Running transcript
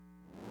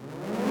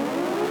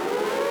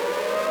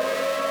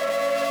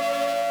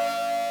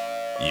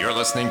You're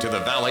listening to the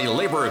Valley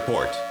Labor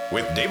Report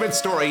with David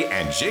Story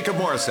and Jacob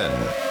Morrison.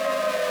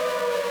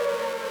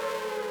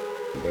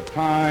 The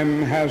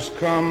time has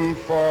come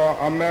for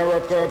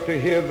America to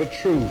hear the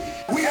truth.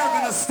 We are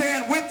going to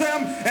stand with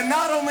them, and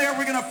not only are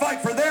we going to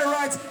fight for their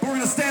rights, but we're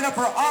going to stand up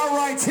for our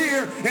rights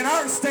here in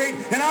our state,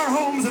 in our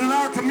homes, and in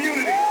our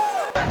community.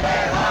 One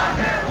day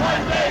longer,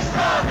 one day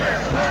stronger.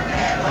 One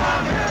day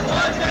longer,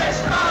 one day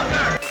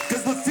stronger.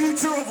 Because the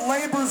future of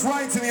labor's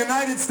rights in the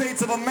United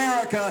States of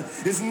America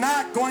is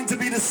not going to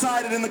be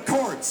decided in the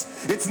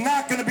courts. It's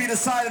not going to be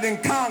decided in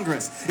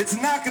Congress. It's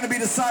not going to be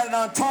decided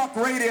on talk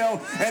radio,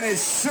 and it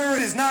sure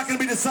is not going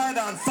to be decided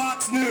on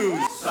Fox News.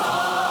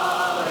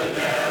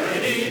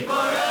 Solidarity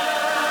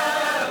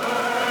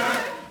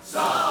forever.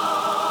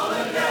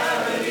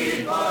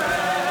 Solidarity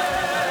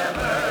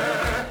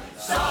forever.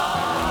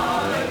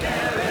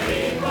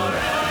 Solidarity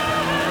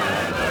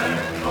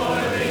forever. For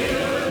the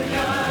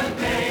union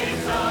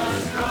makes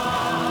us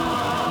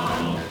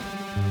strong.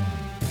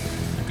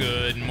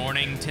 Good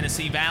morning,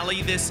 Tennessee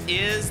Valley. This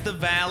is the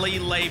Valley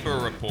Labor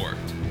Report.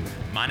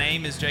 My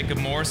name is Jacob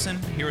Morrison,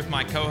 here with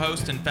my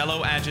co-host and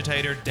fellow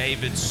agitator,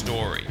 David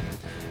Story.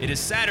 It is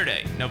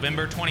Saturday,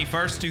 November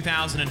 21st,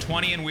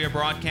 2020, and we are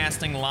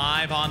broadcasting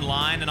live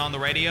online and on the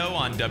radio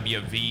on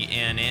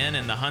WVNN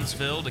in the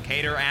Huntsville,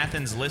 Decatur,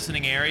 Athens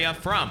listening area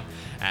from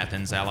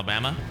Athens,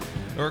 Alabama.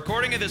 A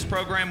recording of this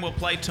program will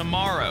play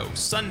tomorrow,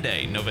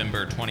 Sunday,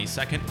 November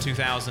 22nd,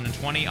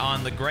 2020,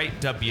 on the great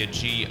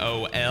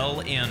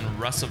WGOL in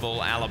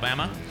Russellville,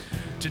 Alabama.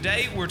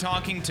 Today, we're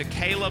talking to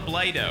Kayla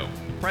Blado,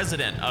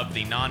 president of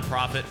the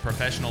nonprofit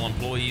Professional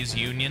Employees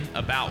Union,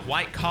 about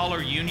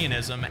white-collar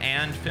unionism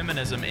and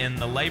feminism in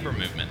the labor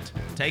movement.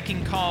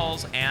 Taking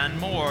calls and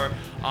more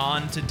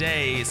on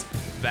today's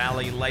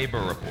Valley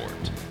Labor Report.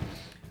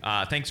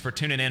 Thanks for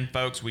tuning in,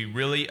 folks. We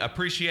really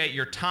appreciate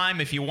your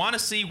time. If you want to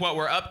see what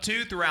we're up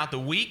to throughout the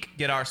week,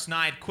 get our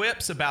snide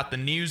quips about the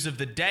news of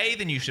the day,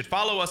 then you should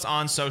follow us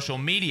on social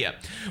media.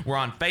 We're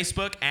on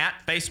Facebook at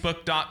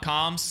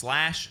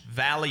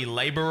facebook.com/Valley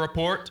Labor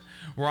Report.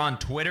 We're on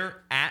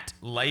Twitter at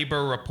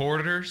Labor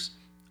Reporters.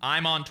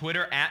 I'm on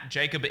Twitter at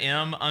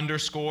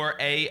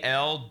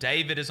JacobM_AL.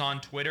 David is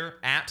on Twitter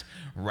at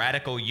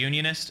Radical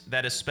Unionist.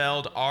 That is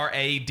spelled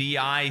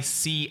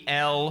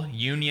RADICL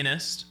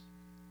Unionist.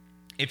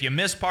 If you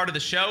missed part of the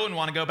show and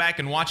want to go back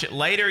and watch it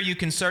later, you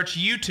can search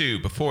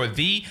YouTube for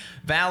The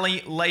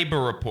Valley Labor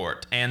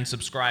Report and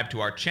subscribe to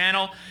our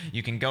channel.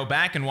 You can go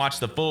back and watch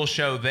the full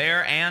show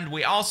there, and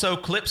we also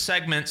clip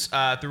segments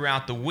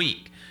throughout the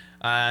week.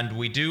 And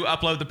we do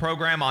upload the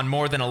program on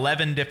more than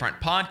 11 different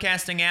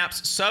podcasting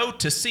apps. So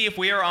to see if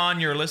we are on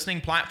your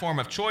listening platform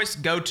of choice,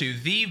 go to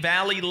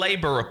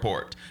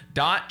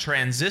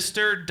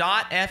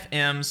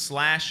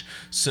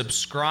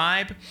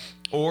thevalleylaborreport.transistor.fm/subscribe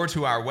or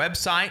to our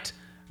website,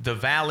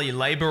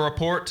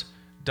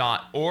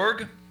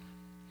 thevalleylaborreport.org.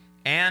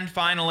 And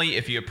finally,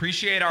 if you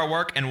appreciate our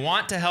work and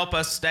want to help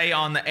us stay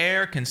on the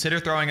air, consider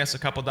throwing us a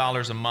couple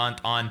dollars a month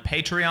on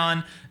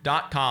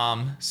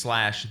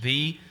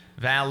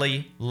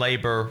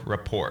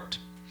patreon.com/thevalleylaborreport.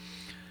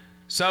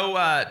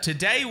 So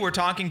today we're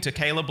talking to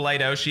Kayla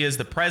Blado. She is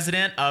the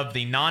president of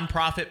the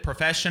nonprofit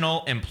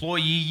Professional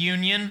Employee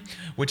Union,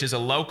 which is a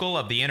local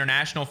of the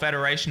International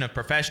Federation of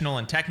Professional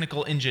and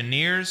Technical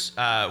Engineers,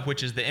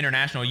 which is the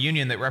international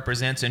union that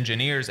represents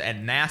engineers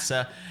at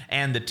NASA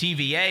and the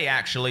TVA,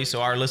 actually.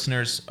 So our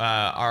listeners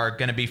are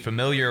going to be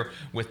familiar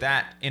with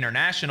that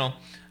international.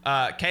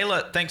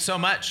 Kayla, thanks so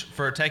much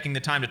for taking the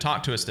time to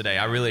talk to us today.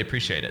 I really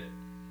appreciate it.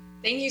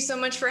 Thank you so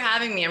much for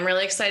having me. I'm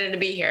really excited to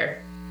be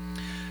here.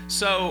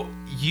 So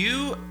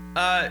you're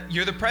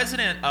the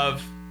president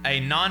of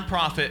a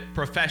nonprofit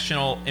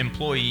professional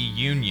employee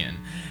union,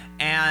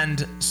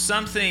 and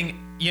something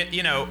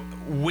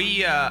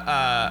we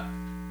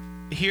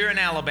here in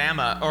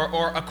Alabama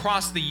or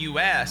across the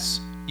U.S.,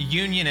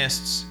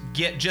 unionists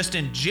get just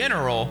in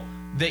general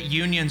that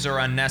unions are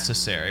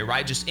unnecessary,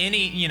 right? Just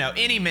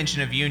any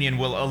mention of union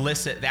will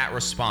elicit that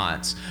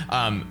response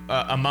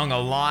among a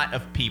lot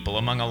of people,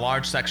 among a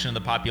large section of the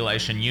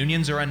population.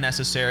 Unions are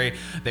unnecessary.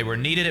 They were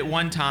needed at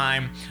one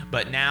time,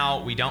 but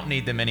now we don't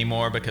need them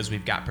anymore because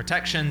we've got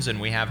protections and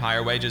we have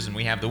higher wages and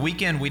we have the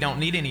weekend. We don't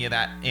need any of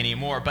that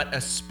anymore, but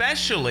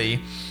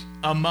especially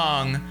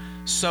among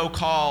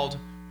so-called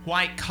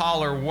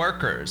white-collar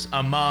workers,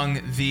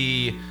 among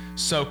the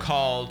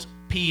so-called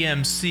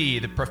PMC,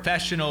 the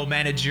professional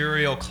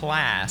managerial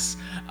class.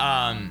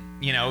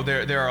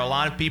 There are a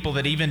lot of people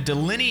that even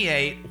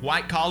delineate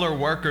white-collar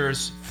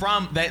workers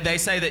from, they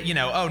say that,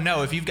 oh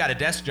no, if you've got a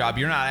desk job,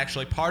 you're not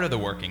actually part of the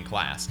working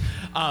class.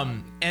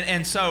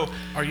 And so...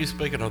 Are you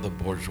speaking of the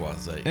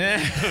bourgeoisie?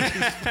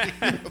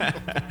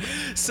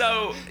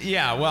 So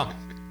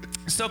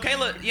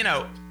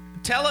Kayla,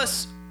 tell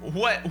us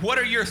what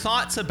are your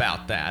thoughts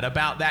about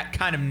that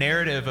kind of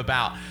narrative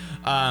about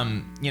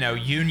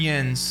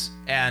unions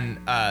and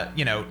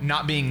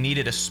not being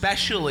needed,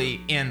 especially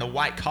in the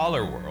white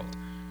collar world?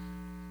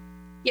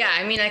 Yeah,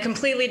 I mean, I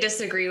completely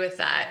disagree with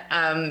that.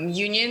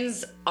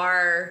 Unions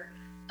are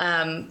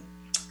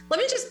Let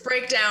me just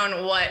break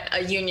down what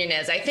a union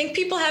is. I think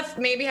people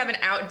maybe have an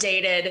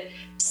outdated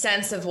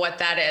sense of what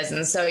that is.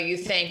 And so you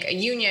think a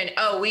union,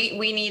 oh, we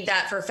need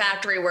that for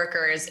factory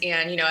workers.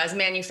 And, you know, as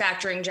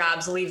manufacturing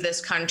jobs leave this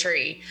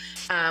country,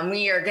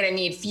 we are going to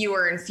need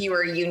fewer and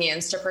fewer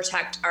unions to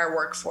protect our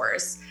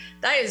workforce.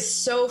 That is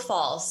so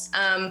false.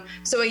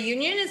 So a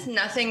union is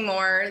nothing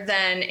more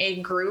than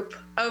a group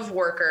of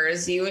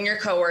workers, you and your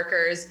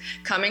coworkers,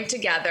 coming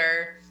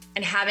together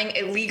and having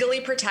a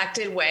legally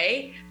protected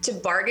way to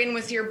bargain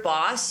with your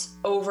boss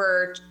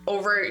over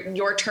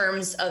your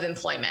terms of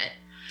employment.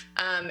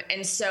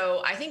 And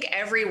so I think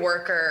every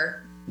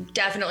worker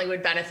definitely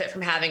would benefit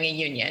from having a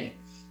union.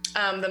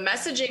 The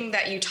messaging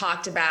that you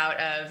talked about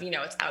of, you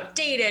know, it's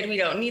outdated, we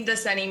don't need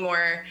this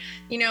anymore.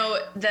 You know,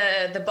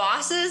 the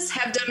bosses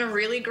have done a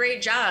really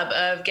great job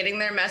of getting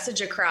their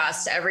message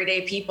across to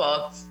everyday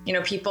people. You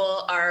know,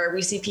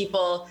 we see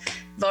people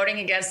voting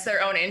against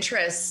their own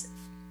interests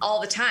all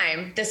the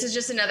time. This is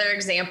just another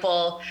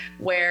example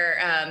where,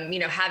 you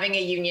know, having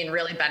a union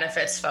really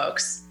benefits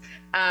folks.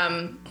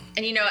 And,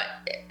 you know,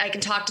 I can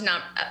talk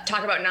about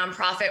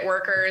nonprofit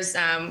workers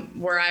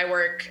where I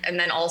work, and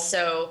then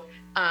also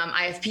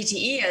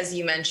IFPTE, as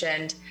you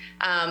mentioned.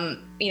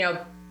 You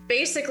know,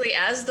 basically,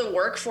 as the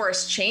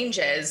workforce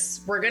changes,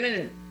 we're going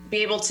to be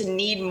able to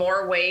need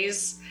more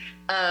ways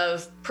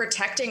of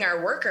protecting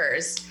our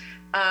workers.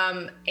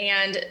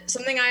 And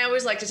something I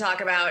always like to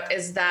talk about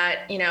is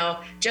that, you know,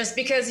 just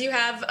because you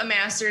have a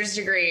master's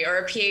degree or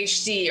a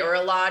PhD or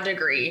a law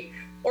degree,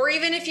 or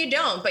even if you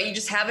don't, but you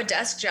just have a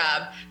desk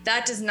job,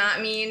 that does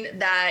not mean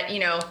that, you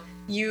know,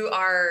 you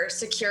are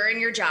secure in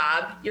your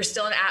job. You're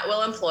still an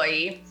at-will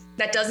employee.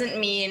 That doesn't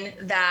mean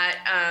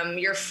that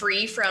you're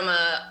free from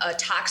a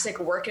toxic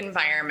work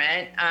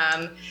environment.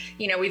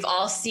 You know, we've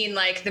all seen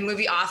like the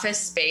movie Office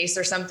Space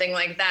or something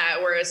like that,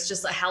 where it's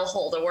just a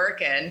hellhole to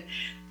work in.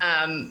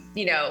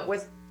 You know,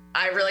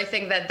 I really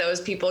think that those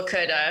people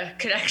could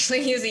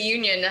actually use a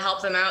union to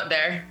help them out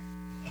there.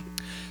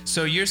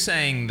 So you're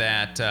saying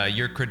that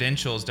your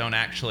credentials don't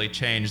actually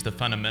change the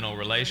fundamental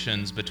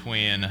relations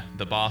between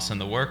the boss and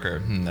the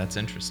worker. That's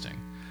interesting.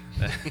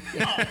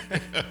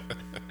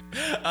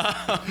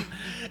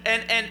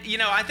 And you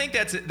know, I think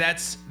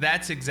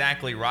that's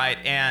exactly right.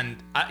 And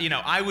you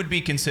know, I would be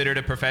considered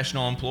a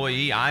professional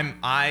employee.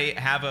 I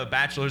have a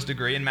bachelor's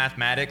degree in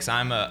mathematics.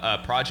 I'm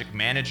a project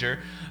manager.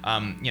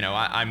 You know,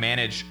 I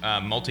manage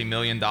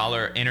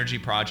multi-million-dollar energy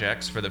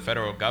projects for the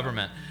federal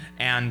government.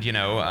 And, you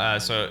know,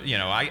 so, you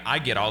know, I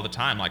get all the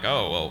time like,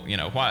 oh, well, you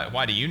know,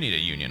 why do you need a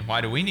union? Why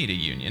do we need a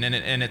union?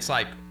 And it's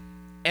like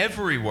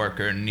every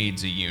worker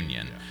needs a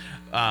union.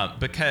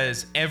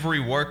 Because every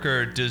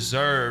worker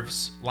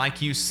deserves, like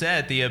you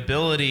said, the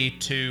ability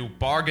to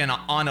bargain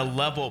on a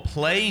level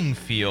playing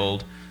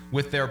field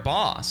with their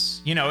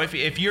boss. You know,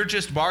 if you're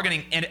just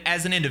bargaining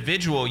as an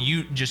individual,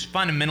 you just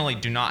fundamentally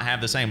do not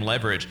have the same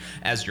leverage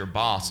as your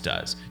boss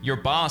does. Your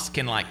boss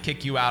can like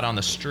kick you out on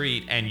the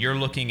street and you're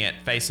looking at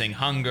facing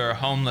hunger,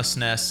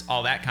 homelessness,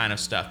 all that kind of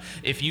stuff.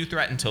 If you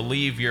threaten to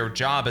leave your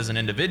job as an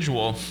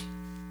individual,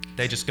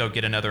 they just go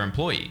get another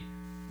employee.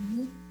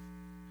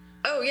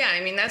 Oh, yeah.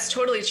 I mean, that's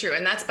totally true.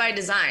 And that's by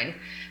design.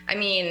 I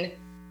mean,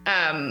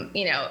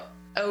 you know,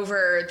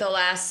 over the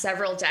last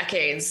several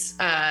decades,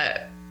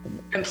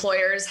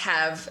 employers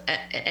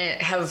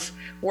have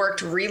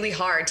worked really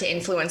hard to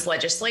influence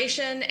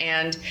legislation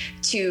and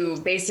to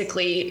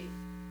basically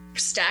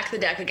stack the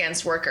deck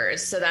against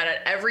workers so that at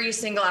every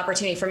single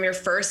opportunity from your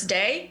first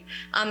day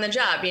on the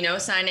job, you know,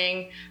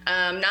 signing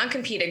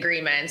non-compete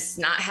agreements,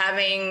 not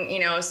having, you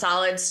know, a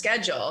solid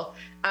schedule,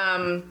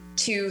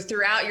 to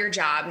throughout your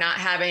job, not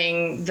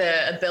having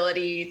the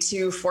ability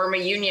to form a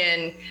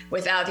union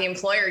without the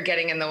employer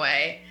getting in the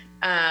way.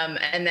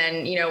 And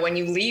then, you know, when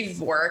you leave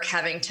work,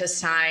 having to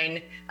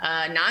sign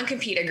a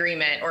non-compete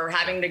agreement or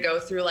having to go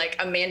through like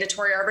a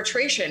mandatory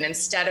arbitration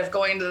instead of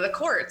going to the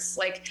courts,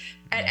 like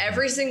at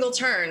every single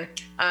turn,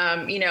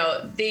 you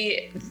know,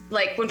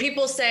 like when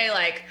people say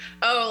like,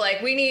 oh,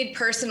 like we need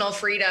personal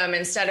freedom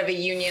instead of a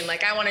union,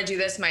 like I want to do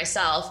this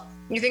myself.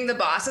 You think the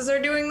bosses are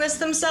doing this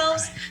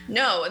themselves?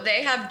 No,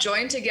 they have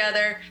joined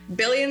together.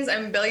 Billions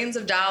and billions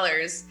of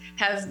dollars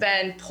have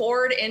been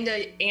poured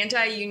into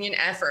anti-union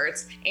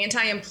efforts,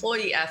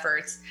 anti-employee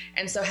efforts.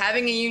 And so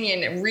having a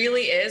union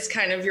really is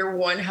kind of your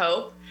one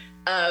hope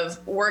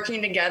of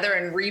working together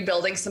and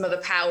rebuilding some of the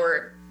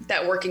power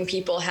that working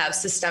people have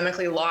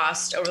systemically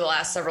lost over the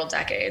last several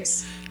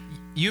decades.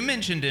 You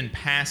mentioned in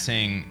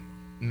passing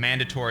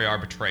mandatory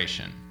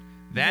arbitration.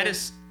 That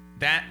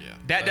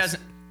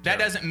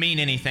doesn't mean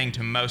anything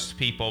to most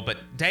people, but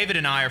David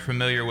and I are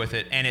familiar with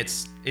it, and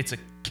it's a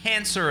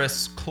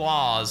cancerous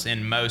clause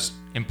in most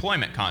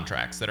employment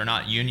contracts that are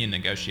not union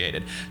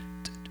negotiated.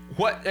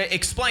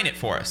 Explain it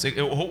for us.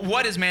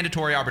 What is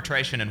mandatory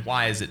arbitration and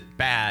why is it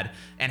bad,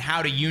 and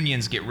how do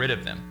unions get rid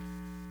of them?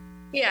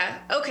 Yeah,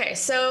 okay.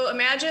 So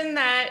imagine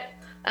that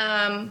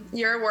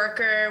you're a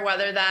worker,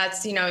 whether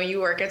that's, you know,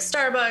 you work at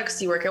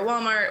Starbucks, you work at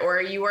Walmart,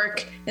 or you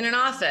work in an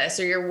office,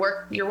 or you're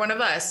one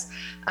of us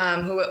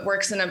who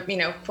works in a, you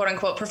know, quote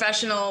unquote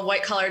professional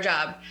white collar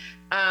job.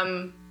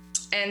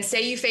 and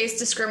say you face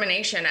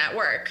discrimination at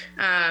work,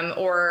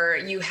 or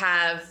you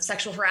have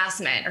sexual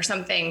harassment or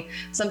something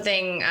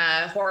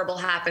horrible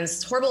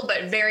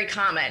but very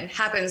common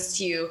happens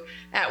to you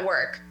at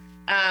work.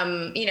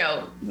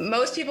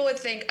 Most people would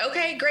think,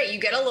 okay, great, you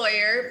get a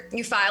lawyer,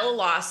 you file a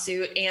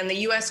lawsuit, and the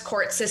U.S.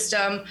 court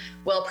system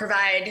will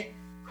provide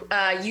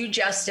you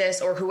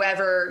justice, or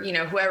whoever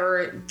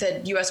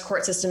the U.S.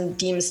 court system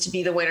deems to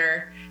be the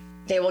winner,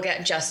 they will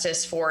get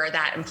justice for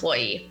that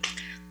employee.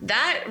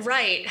 That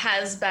right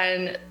has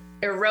been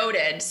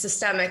eroded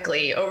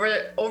systemically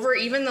over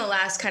even the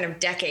last kind of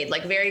decade,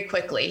 like very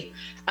quickly.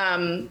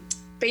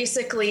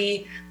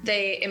 Basically,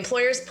 the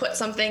employers put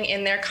something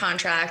in their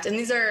contract, and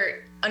these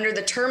are under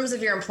the terms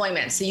of your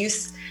employment. So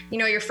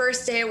your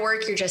first day of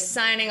work, you're just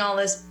signing all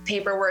this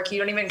paperwork. You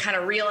don't even kind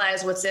of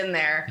realize what's in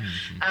there.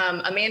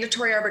 A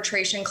mandatory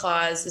arbitration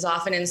clause is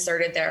often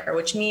inserted there,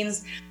 which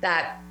means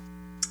that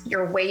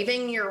you're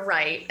waiving your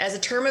right as a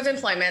term of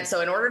employment.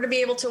 So in order to be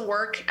able to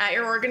work at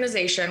your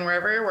organization,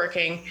 wherever you're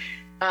working,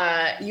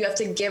 you have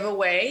to give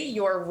away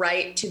your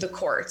right to the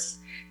courts.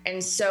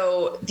 And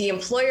so the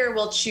employer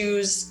will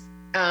choose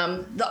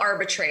the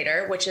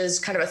arbitrator, which is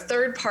kind of a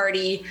third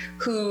party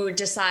who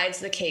decides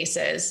the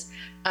cases.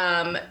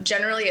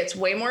 Generally, it's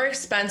way more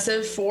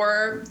expensive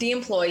for the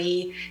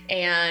employee,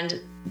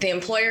 and the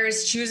employer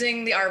is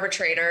choosing the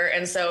arbitrator.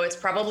 And so it's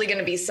probably going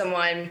to be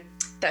someone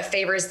that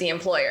favors the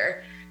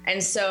employer.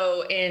 And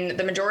so in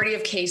the majority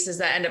of cases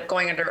that end up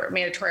going under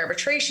mandatory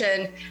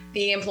arbitration,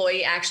 the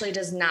employee actually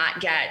does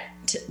not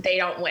they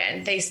don't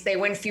win. They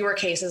win fewer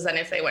cases than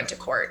if they went to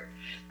court.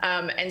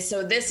 And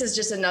so this is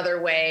just another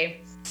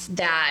way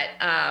that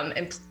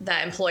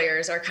that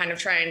employers are kind of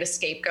trying to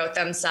scapegoat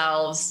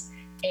themselves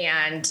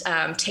and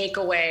take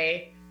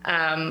away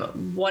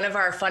one of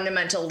our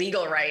fundamental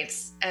legal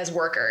rights as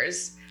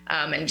workers,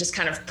 and just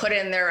kind of put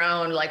in their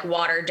own like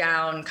watered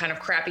down kind of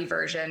crappy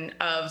version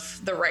of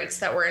the rights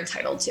that we're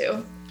entitled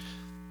to.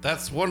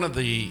 That's one of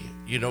the,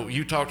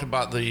 you talked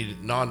about the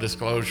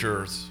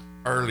non-disclosures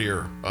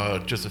earlier,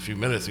 just a few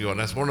minutes ago, and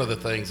that's one of the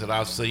things that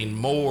I've seen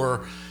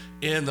more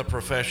in the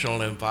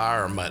professional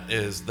environment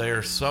is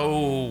they're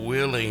so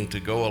willing to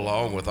go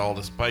along with all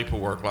this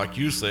paperwork. Like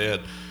you said,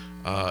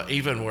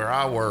 even where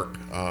I work,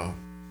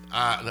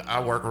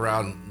 I work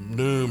around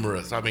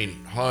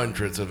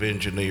hundreds of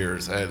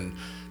engineers, and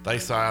they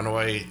sign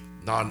away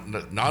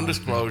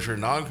non-disclosure,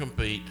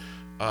 non-compete,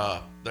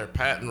 their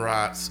patent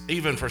rights,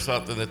 even for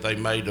something that they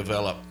may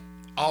develop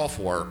off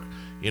work,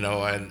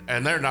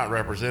 and they're not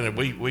represented.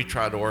 We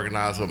tried to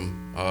organize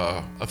them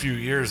a few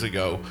years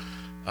ago.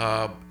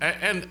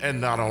 And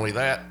not only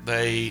that,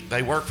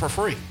 they work for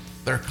free.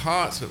 They're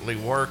constantly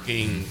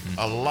working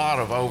a lot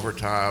of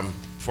overtime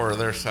for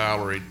their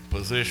salaried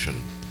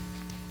position.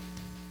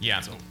 Yeah,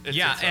 so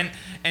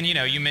and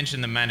you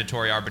mentioned the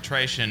mandatory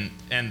arbitration,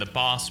 and the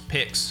boss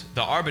picks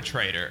the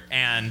arbitrator,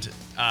 and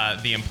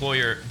the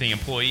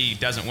employee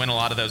doesn't win a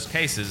lot of those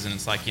cases, and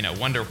it's like,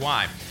 wonder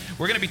why.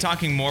 We're going to be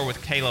talking more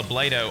with Kayla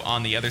Blado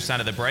on the other side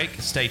of the break.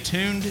 Stay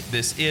tuned.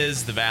 This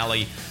is the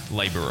Valley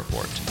Labor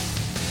Report.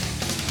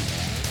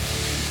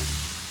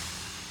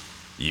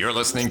 You're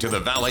listening to the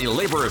Valley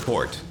Labor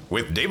Report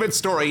with David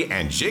Story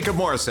and Jacob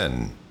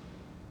Morrison.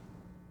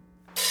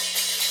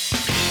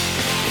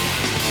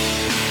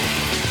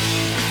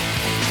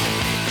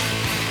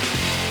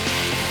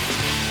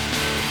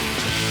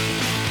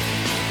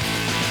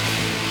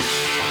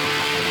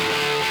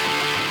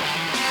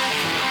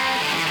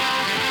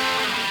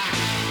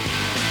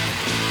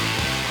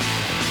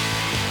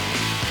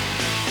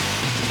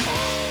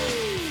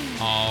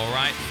 All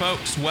right,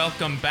 folks,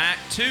 welcome back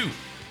to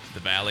the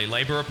Valley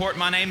Labor Report.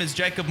 My name is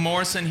Jacob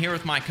Morrison, here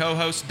with my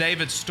co-host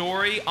David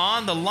Story.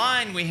 On the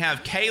line, we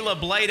have Kayla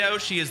Blado.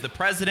 She is the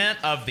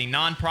president of the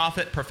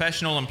nonprofit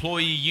Professional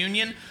Employee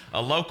Union,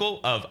 a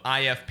local of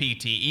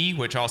IFPTE,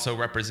 which also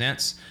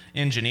represents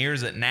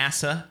engineers at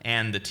NASA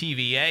and the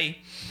TVA.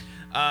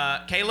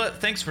 Kayla,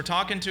 thanks for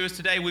talking to us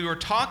today. We were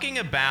talking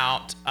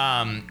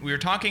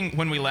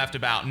when we left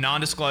about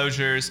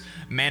non-disclosures,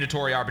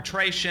 mandatory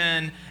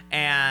arbitration,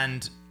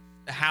 and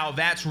how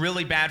that's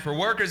really bad for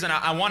workers. And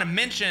I want to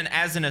mention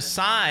as an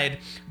aside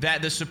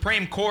that the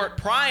Supreme Court,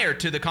 prior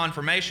to the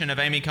confirmation of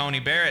Amy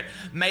Coney Barrett,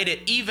 made it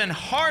even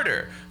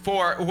harder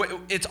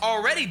it's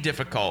already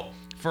difficult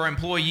for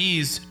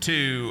employees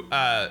to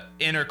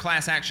enter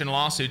class action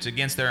lawsuits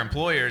against their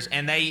employers,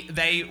 and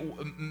they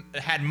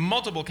had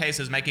multiple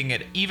cases making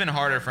it even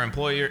harder for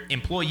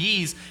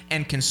employees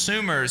and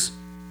consumers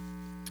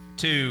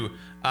to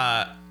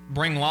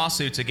bring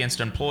lawsuits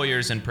against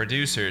employers and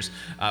producers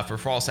for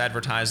false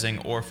advertising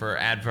or for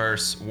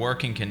adverse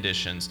working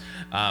conditions.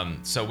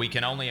 So we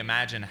can only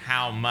imagine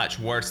how much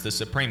worse the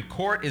Supreme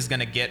Court is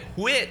going to get,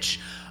 which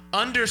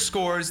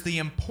underscores the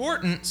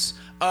importance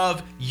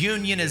of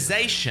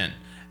unionization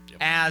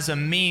as a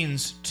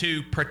means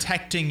to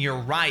protecting your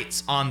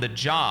rights on the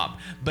job,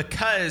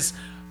 because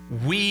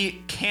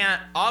we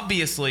can't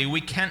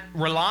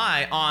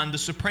rely on the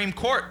Supreme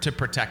Court to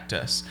protect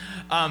us.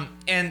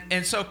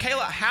 And so,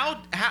 Kayla,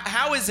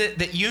 how is it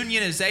that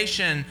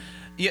unionization,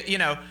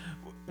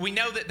 we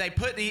know that they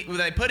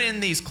put in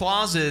these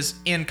clauses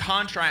in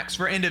contracts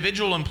for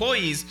individual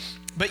employees,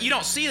 but you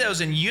don't see those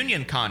in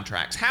union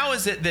contracts. How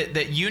is it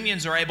that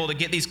unions are able to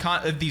get these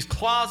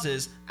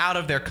clauses out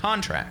of their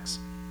contracts?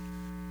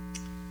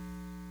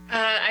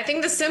 I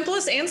think the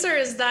simplest answer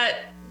is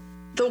that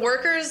the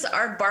workers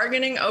are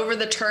bargaining over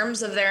the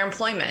terms of their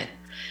employment.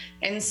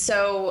 And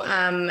so,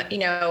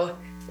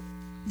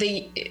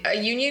 a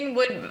union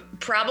would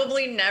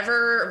probably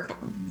never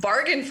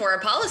bargain for a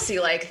policy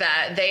like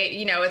that.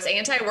 It's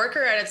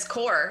anti-worker at its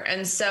core.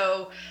 And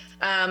so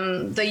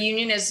the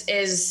union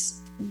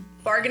is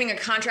bargaining a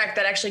contract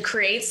that actually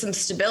creates some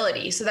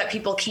stability so that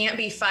people can't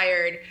be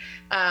fired,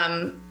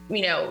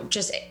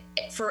 just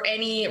for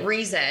any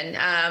reason,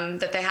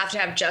 that they have to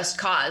have just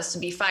cause to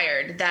be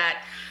fired,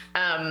 that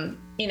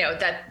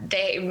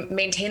they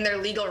maintain their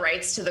legal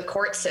rights to the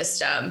court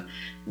system,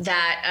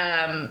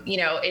 that,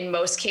 in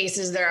most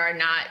cases there are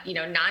not,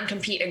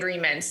 non-compete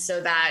agreements so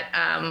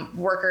that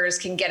workers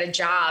can get a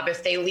job.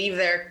 If they leave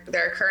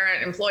their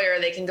current employer,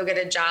 they can go get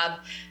a job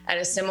at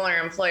a similar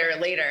employer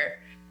later.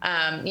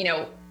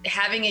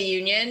 Having a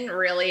union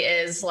really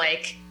is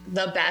like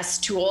the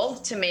best tool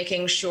to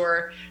making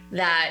sure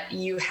that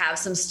you have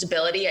some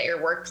stability at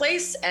your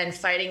workplace and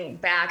fighting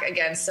back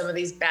against some of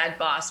these bad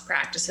boss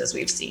practices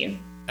we've seen.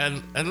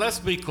 And let's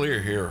be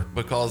clear here,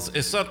 because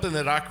it's something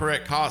that I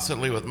correct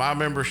constantly with my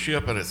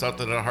membership, and it's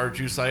something that I heard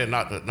you say, and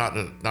not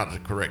to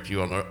correct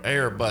you on the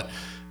air, but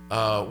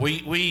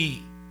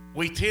we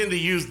tend to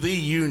use the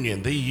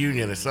union. The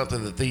union is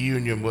something that the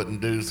union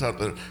wouldn't do.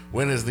 Something.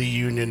 When is the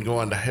union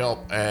going to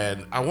help?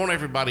 And I want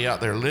everybody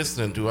out there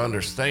listening to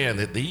understand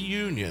that the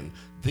union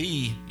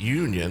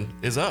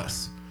is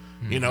us.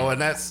 Mm-hmm.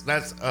 And that's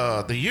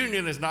the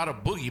union is not a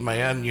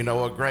boogeyman,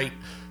 a great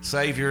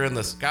savior in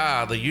the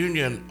sky. The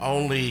union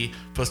only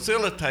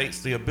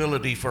facilitates the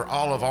ability for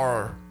all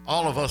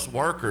of us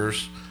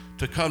workers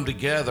to come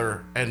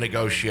together and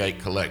negotiate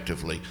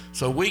collectively.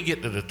 So we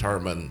get to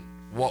determine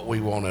what we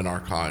want in our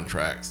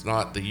contracts,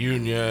 not the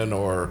union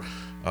or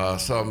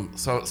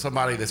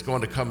somebody that's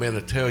going to come in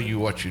and tell you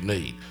what you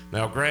need.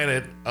 Now,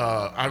 granted,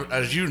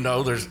 as you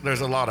know,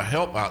 there's a lot of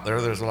help out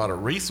there. There's a lot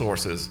of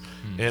resources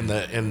in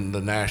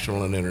the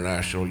national and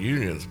international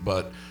unions,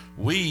 but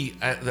we,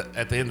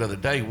 at the end of the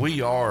day,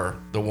 we are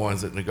the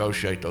ones that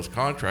negotiate those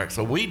contracts.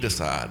 So we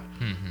decide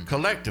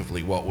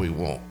collectively what we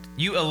want.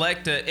 You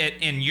elect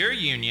in your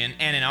union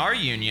and in our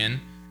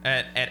union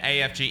at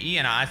AFGE,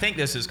 and I think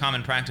this is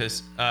common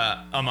practice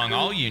among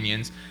all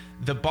unions,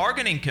 the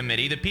bargaining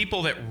committee, the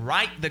people that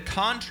write the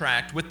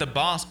contract with the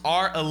boss,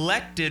 are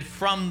elected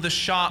from the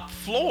shop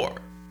floor.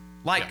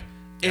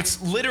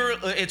 It's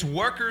literally, it's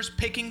workers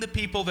picking the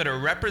people that are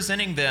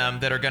representing them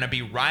that are going to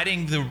be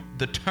writing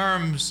the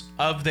terms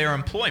of their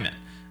employment.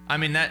 I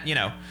mean, that.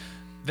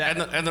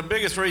 And the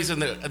biggest reason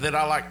that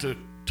I like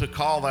to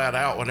call that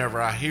out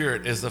whenever I hear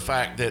it is the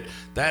fact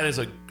that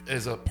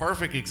is a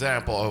perfect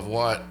example of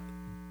what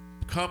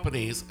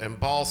companies and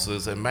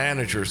bosses and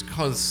managers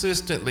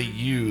consistently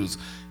use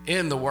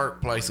in the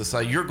workplace to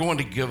say you're going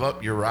to give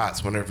up your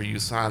rights whenever you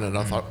sign an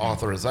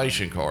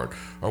authorization card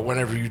or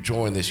whenever you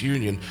join this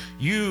union.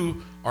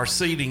 You are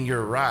ceding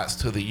your rights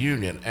to the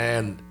union,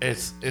 and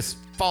it's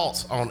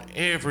false on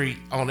every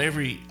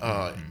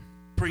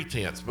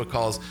pretense,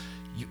 because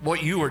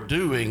what you are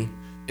doing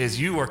is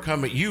you are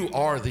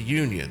the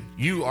union.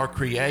 You are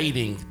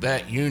creating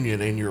that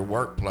union in your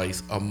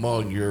workplace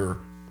among your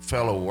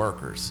fellow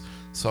workers.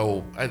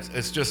 So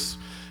it's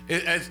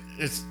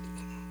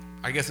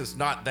I guess it's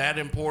not that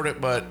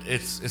important, but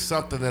it's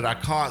something that I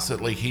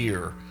constantly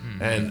hear,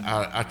 and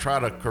I try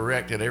to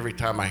correct it every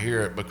time I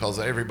hear it, because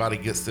everybody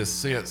gets this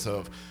sense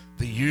of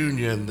the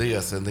union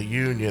this and the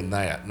union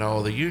that.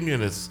 No, the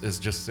union is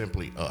just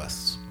simply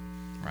us.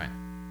 Right.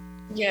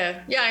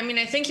 Yeah. I mean,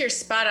 I think you're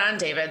spot on,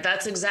 David.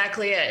 That's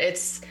exactly it.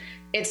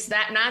 It's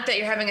that, not that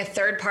you're having a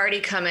third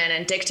party come in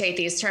and dictate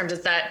these terms.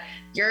 It's that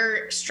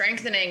you're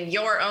strengthening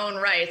your own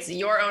rights and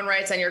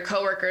your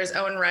coworkers'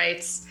 own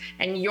rights,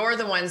 and you're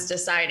the ones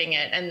deciding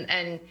it.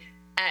 And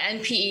at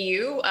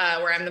NPEU,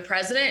 where I'm the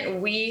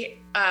president, we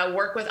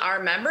work with our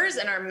members,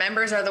 and our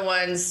members are the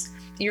ones.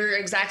 You're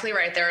exactly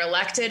right. They're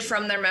elected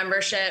from their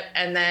membership,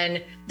 and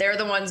then they're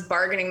the ones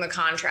bargaining the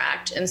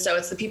contract. And so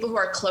it's the people who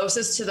are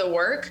closest to the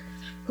work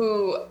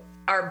who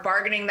are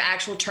bargaining the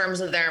actual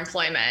terms of their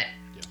employment.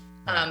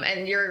 Yeah.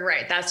 And you're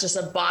right. That's just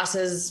a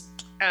boss's.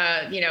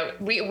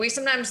 We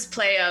sometimes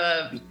play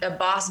a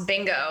boss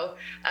bingo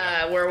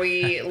where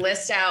we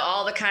list out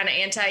all the kind of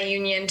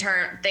anti-union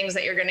things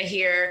that you're going to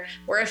hear.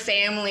 We're a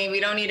family. We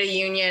don't need a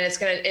union.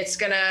 It's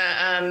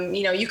gonna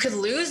you could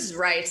lose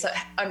rights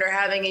under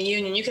having a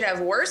union. You could have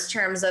worse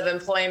terms of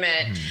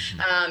employment.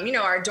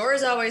 Our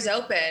door's always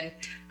open.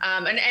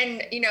 And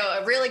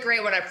a really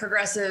great one at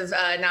progressive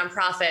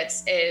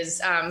nonprofits is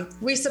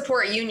we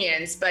support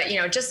unions, but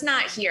just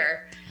not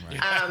here.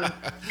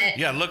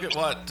 Yeah, look at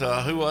what,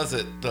 who was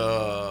it?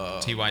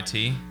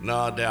 TYT?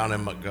 No, down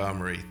in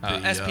Montgomery.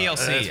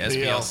 SPLC.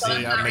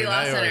 I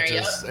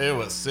mean, it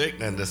was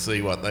sickening to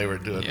see what they were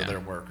doing to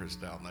their workers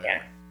down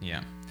there.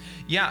 Yeah.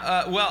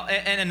 Yeah, well,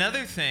 and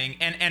another thing,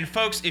 and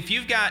folks, if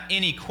you've got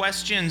any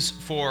questions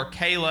for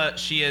Kayla,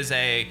 she is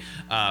a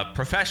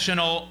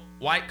professional,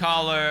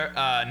 white-collar,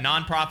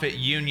 nonprofit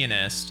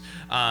unionist.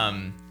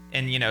 And,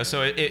 you know,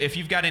 so if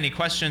you've got any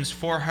questions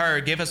for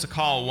her, give us a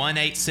call,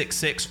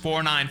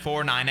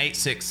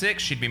 1-866-494-9866.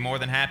 She'd be more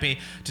than happy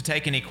to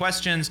take any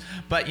questions.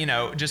 But, you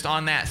know, just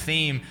on that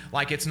theme,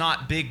 like, it's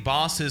not big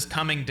bosses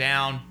coming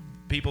down,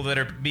 people that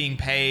are being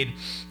paid,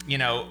 you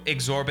know,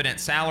 exorbitant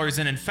salaries.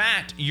 And in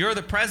fact, you're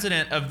the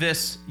president of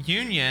this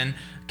union,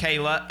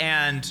 Kayla,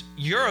 and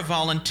you're a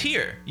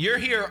volunteer. You're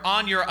here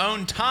on your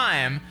own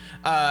time,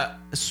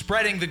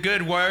 spreading the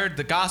good word,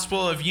 the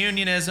gospel of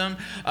unionism,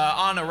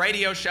 on a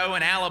radio show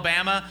in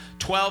Alabama,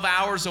 12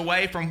 hours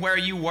away from where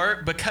you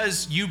work,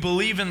 because you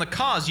believe in the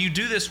cause. You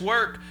do this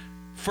work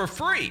for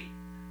free.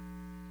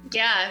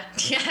 Yeah,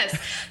 yes.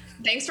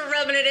 Thanks for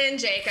rubbing it in,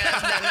 Jacob.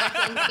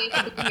 I'm happy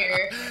to be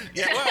here.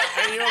 Yeah, well,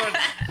 and you know what?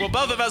 Well,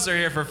 both of us are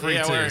here for free,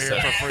 Yeah, too. we're here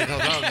for free.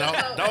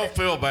 Don't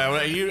feel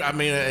bad.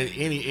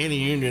 Any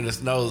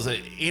unionist knows that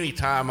any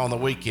time on the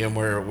weekend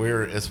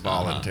it's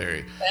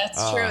voluntary.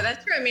 That's true.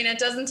 That's true. I mean, it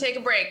doesn't take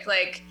a break.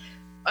 Like,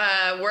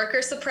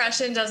 worker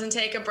suppression doesn't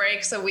take a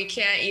break, so we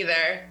can't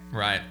either.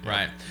 Right.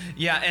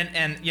 Yeah,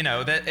 and you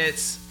know, that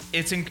it's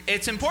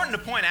important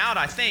to point out,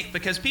 I think,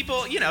 because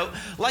people, you know,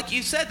 like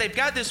you said, they've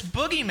got this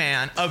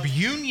boogeyman of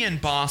union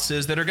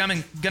bosses that are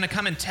gonna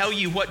come and tell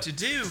you what to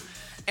do,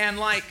 and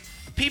like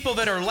people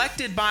that are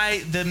elected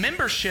by the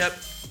membership,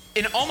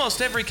 in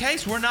almost every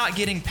case, we're not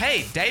getting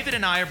paid. David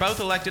and I are both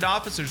elected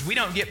officers. We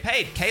don't get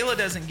paid. Kayla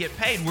doesn't get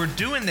paid. We're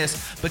doing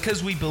this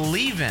because we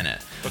believe in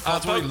it.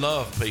 Because we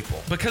love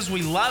people. Because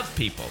we love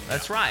people.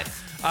 That's right.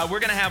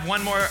 We're gonna have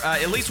one more,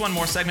 at least one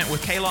more segment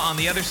with Kayla on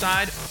the other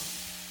side.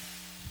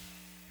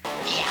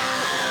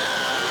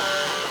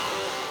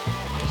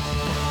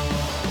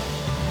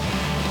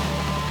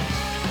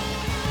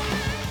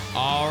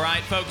 All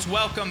right, folks,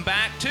 welcome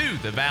back to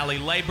the Valley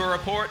Labor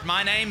Report.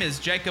 My name is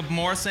Jacob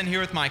Morrison, here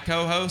with my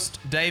co-host,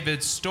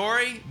 David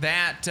Story.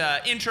 That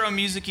intro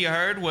music you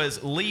heard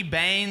was Lee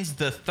Baines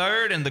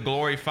III and the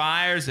Glory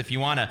Fires. If you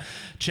want to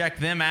check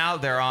them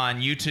out, they're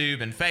on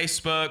YouTube and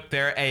Facebook.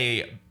 They're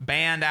a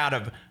band out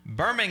of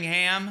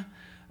Birmingham,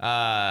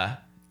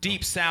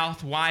 Deep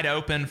South, wide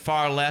open,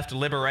 far left,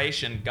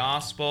 liberation,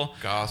 gospel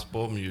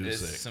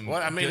music. Is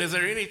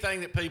there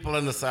anything that people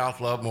in the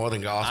South love more than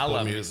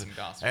gospel music?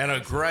 Gospel and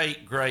music. A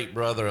great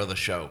brother of the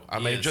show.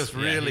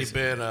 He's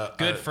been a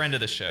good friend of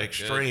the show.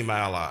 Extreme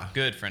ally.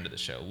 Good friend of the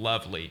show.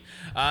 Lovely.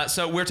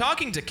 So we're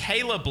talking to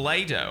Kayla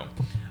Blado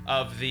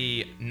of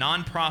the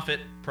Nonprofit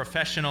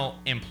Professional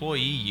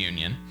Employee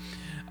Union,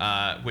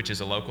 which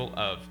is a local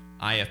of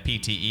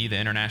IFPTE, the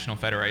International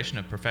Federation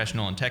of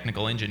Professional and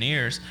Technical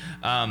Engineers.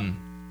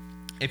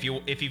 If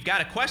you've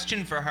got a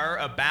question for her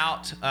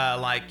about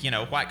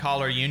white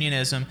collar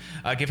unionism,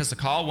 give us a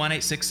call.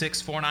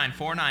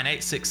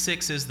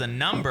 1-866-494-9866 is the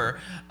number.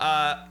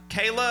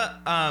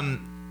 Kayla,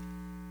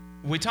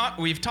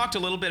 we've talked a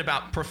little bit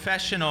about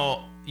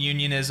professional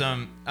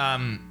unionism.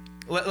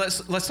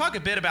 Let's talk a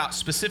bit about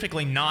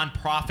specifically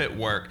nonprofit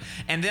work,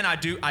 and then I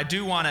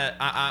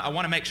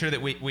want to make sure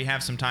that we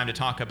have some time to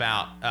talk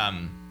about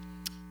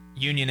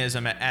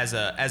unionism as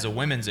a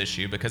women's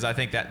issue, because I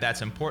think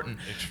that's important.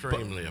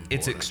 Extremely important.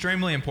 It's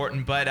extremely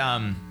important, but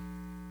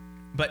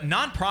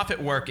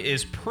nonprofit work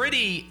is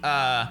pretty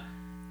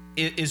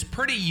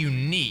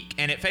unique,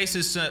 and it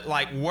faces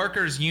like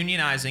workers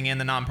unionizing in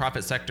the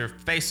nonprofit sector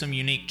face some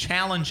unique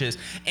challenges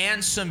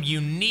and some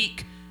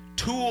unique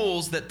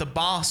tools that the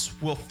boss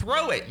will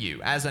throw at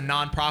you as a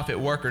nonprofit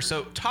worker.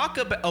 So talk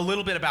a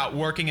little bit about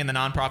working in the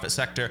nonprofit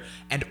sector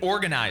and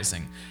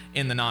organizing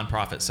in the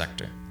nonprofit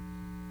sector.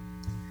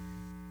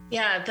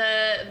 Yeah,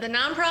 the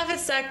nonprofit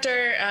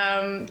sector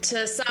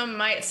to some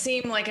might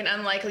seem like an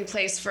unlikely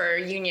place for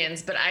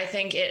unions, but I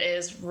think it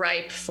is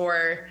ripe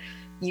for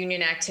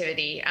union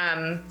activity.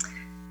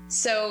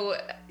 So,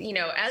 you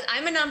know,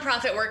 I'm a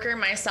nonprofit worker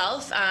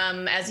myself.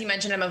 As you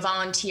mentioned, I'm a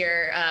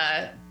volunteer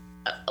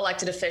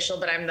elected official,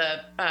 but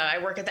I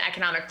work at the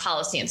Economic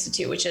Policy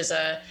Institute, which is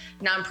a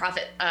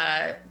nonprofit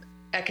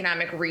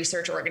economic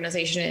research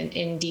organization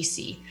in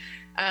DC.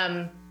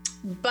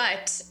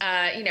 But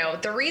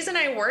the reason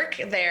I work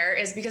there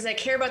is because I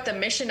care about the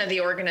mission of the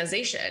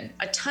organization.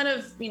 A ton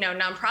of,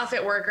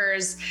 nonprofit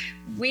workers,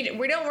 we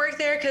don't work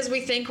there because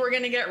we think we're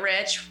going to get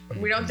rich.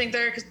 We don't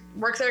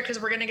work there because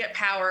we're going to get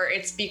power.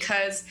 It's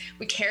because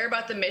we care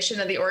about the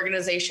mission of the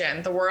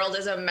organization. The world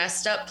is a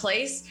messed up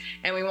place,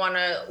 and we want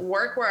to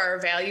work where our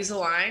values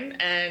align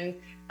and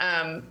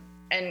try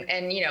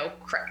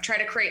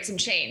to create some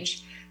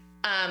change.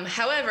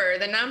 However,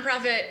 the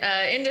nonprofit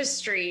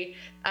industry,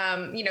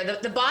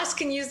 the boss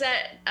can use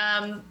that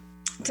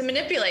to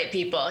manipulate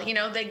people.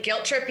 They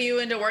guilt trip you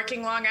into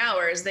working long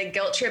hours. They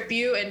guilt trip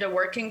you into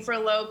working for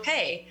low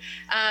pay.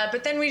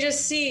 But then we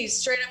just see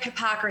straight up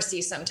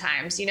hypocrisy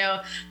sometimes.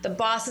 The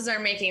bosses are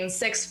making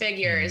six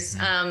figures.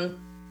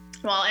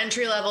 while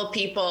entry-level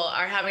people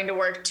are having to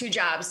work 2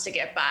 jobs to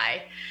get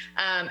by.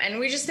 And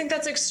we just think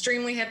that's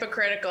extremely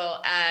hypocritical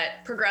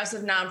at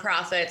progressive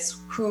nonprofits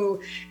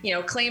who,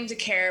 claim to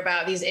care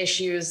about these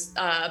issues,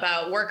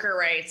 about worker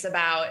rights,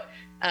 about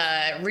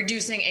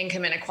reducing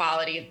income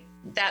inequality,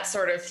 that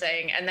sort of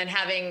thing. And then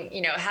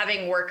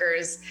having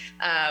workers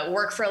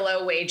work for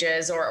low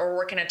wages or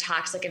work in a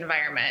toxic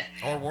environment.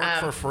 Or work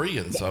for free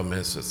in some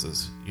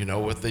instances,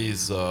 with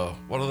these,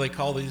 what do they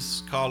call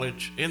these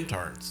college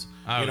interns?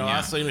 Oh, yeah.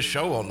 I seen a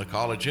show on the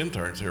college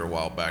interns here a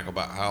while back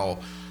about how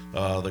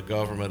the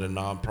government and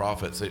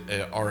nonprofits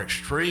are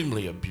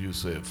extremely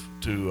abusive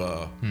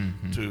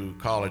to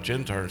college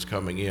interns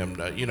coming in.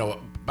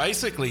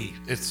 Basically,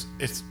 it's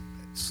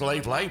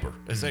slave labor.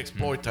 It's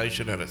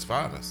exploitation at its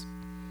finest.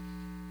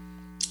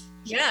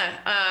 Yeah,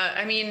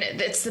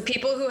 it's the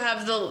people who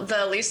have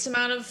the least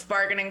amount of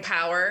bargaining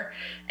power,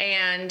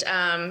 and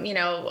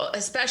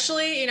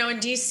especially in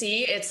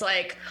DC, it's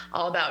like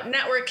all about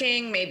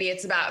networking. Maybe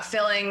it's about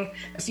filling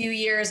a few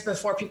years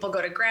before people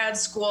go to grad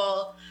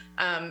school,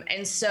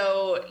 and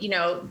so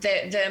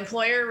the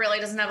employer really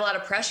doesn't have a lot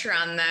of pressure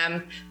on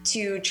them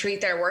to treat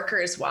their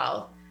workers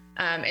well,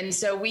 and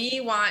so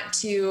we want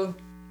to.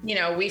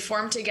 We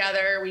form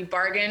together, we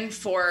bargain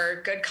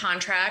for good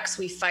contracts,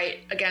 we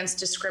fight against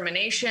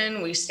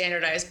discrimination, we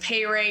standardize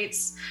pay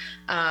rates,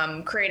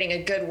 creating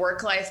a good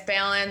work-life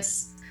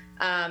balance.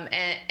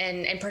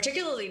 And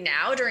particularly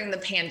now during the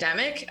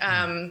pandemic,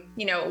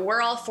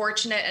 we're all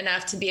fortunate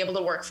enough to be able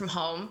to work from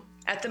home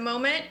at the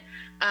moment.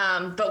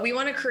 But we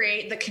want to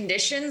create the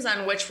conditions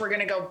on which we're going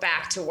to go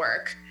back to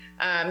work.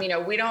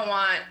 We don't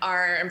want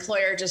our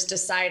employer just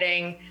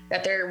deciding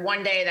that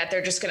one day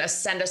they're just going to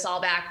send us all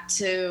back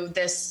to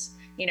this,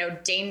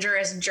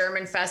 dangerous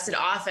germ-infested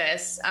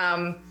office,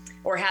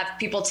 or have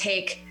people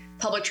take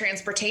public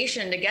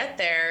transportation to get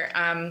there.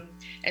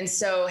 And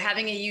so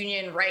having a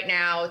union right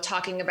now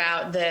talking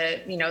about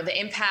the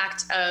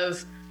impact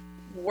of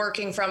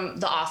working from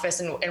the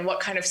office and what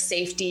kind of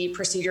safety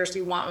procedures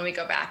we want when we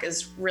go back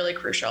is really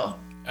crucial.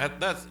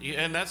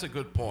 That's a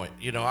good point.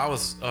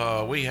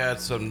 We had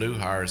some new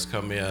hires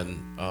come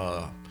in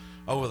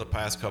over the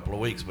past couple of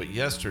weeks, but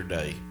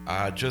yesterday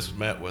I just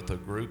met with a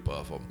group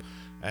of them,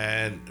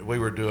 and we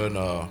were doing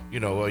a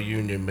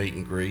union meet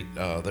and greet.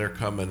 They're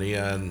coming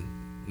in.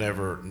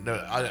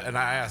 And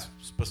I asked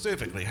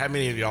specifically, how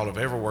many of y'all have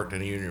ever worked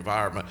in a union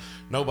environment?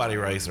 Nobody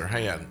raised their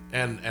hand,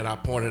 and I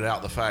pointed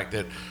out the fact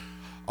that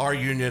our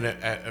union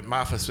at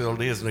my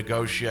facility is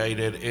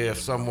negotiated. If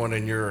someone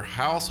in your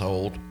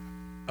household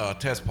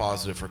test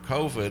positive for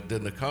COVID,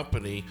 then the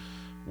company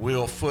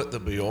will foot the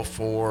bill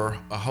for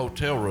a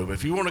hotel room.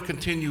 If you want to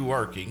continue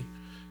working,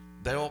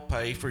 they'll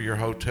pay for your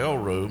hotel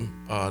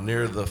room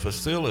near the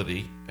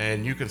facility,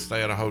 and you can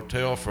stay at a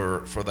hotel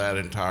for that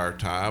entire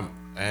time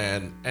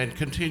and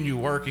continue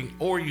working,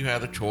 or you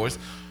have the choice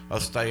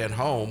of staying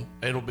home.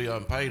 It'll be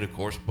unpaid, of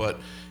course, but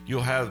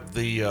you'll have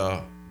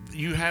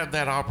you have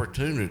that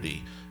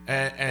opportunity.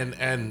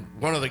 And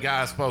one of the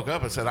guys spoke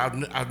up and said,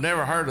 I've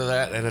never heard of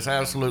that, and it's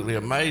absolutely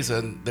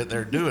amazing that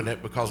they're doing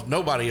it because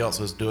nobody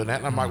else is doing that.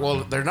 And I'm like,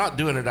 well, they're not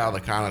doing it out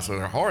of the kindness of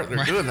their heart.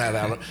 They're doing that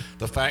out of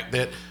the fact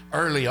that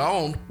early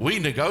on we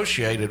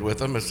negotiated with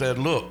them and said,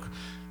 look,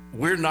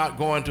 we're not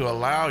going to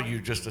allow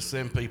you just to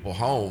send people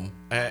home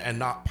and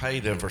not pay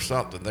them for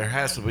something. There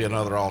has to be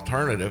another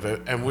alternative,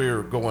 and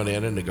we're going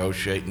in and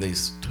negotiating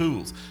these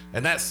tools.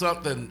 And that's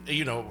something,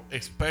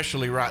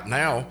 especially right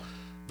now,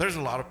 there's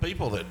a lot of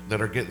people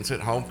that are getting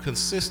sent home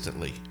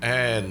consistently,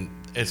 and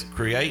it's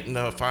creating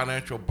a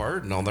financial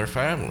burden on their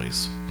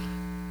families.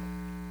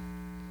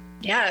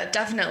 Yeah,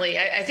 definitely.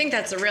 I think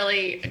that's a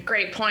really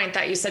great point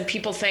that you said.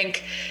 People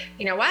think,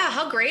 wow,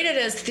 how great it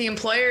is the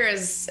employer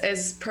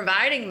is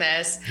providing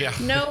this. Yeah.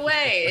 No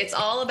way. It's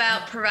all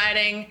about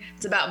providing.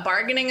 It's about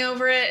bargaining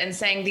over it and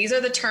saying, these are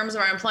the terms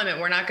of our employment.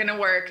 We're not going to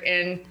work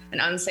in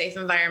an unsafe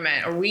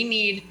environment, or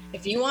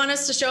if you want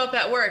us to show up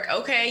at work,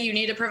 okay, you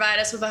need to provide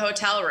us with a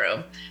hotel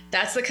room.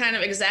 That's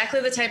exactly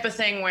the type of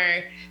thing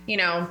where,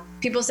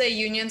 people say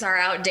unions are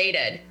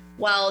outdated.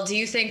 Well, do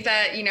you think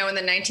that, in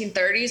the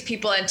 1930s,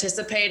 people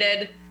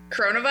anticipated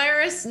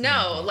coronavirus?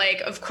 No,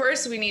 of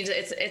course we need to,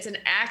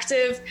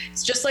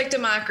 it's just like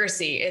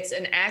democracy. It's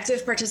an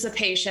active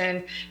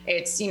participation.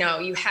 It's,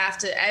 you have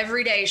to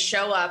every day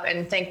show up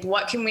and think,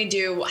 what can we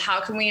do?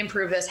 How can we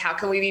improve this? How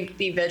can we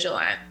be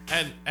vigilant?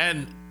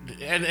 And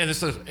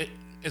it's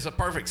a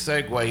perfect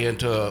segue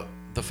into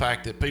the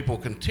fact that people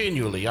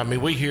continually,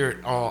 we hear it,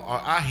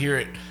 I hear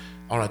it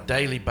on a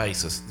daily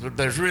basis.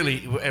 There's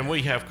really, and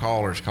we have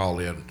callers call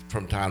in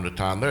from time to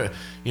time.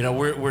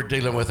 We're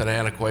dealing with an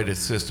antiquated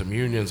system.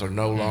 Unions are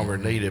no longer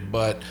needed,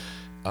 but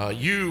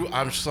you,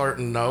 I'm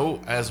certain, know,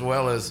 as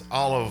well as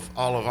all of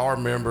our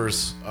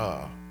members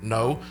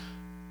know,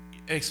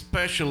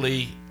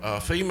 especially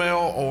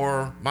female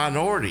or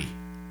minority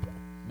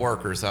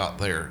workers out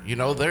there.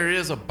 There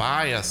is a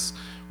bias,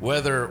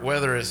 whether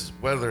it's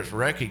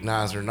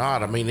recognized or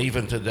not.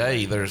 Even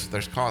today,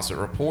 there's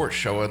constant reports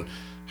showing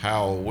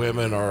how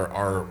women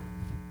are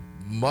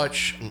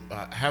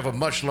have a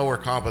much lower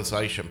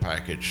compensation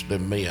package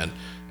than men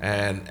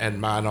and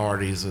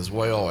minorities as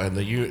well, and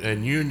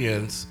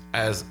unions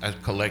as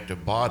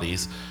collective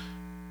bodies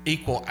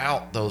equal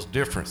out those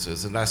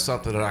differences, and that's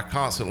something that I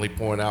constantly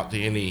point out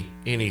to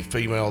any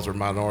females or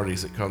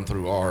minorities that come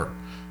through our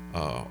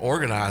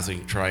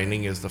organizing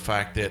training, is the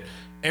fact that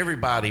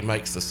everybody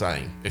makes the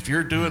same. If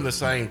you're doing the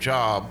same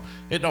job,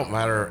 it don't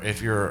matter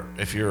if you're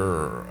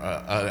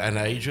an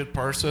aged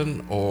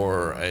person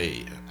or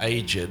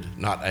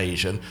not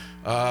Asian,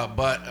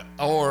 but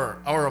or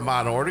a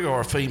minority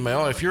or a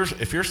female. If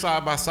you're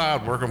side by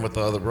side working with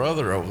the other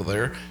brother over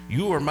there,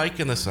 you are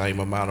making the same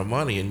amount of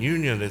money. And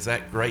union is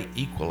that great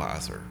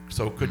equalizer.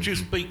 So could you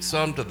speak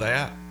some to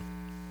that?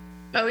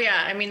 Oh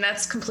yeah, I mean,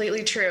 that's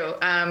completely true.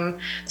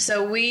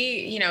 So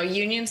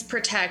unions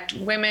protect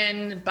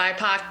women,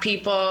 BIPOC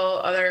people,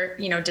 other,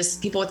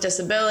 people with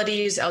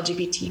disabilities,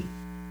 LGBT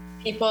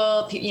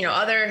people,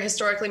 other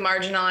historically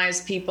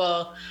marginalized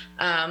people.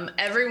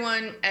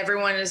 Everyone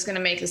is going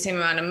to make the same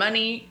amount of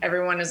money.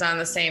 Everyone is on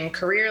the same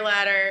career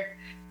ladder.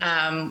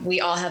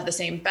 We all have the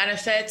same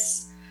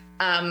benefits.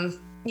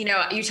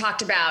 You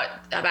talked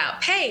about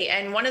pay,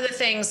 and one of the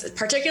things,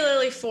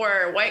 particularly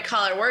for white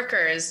collar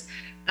workers,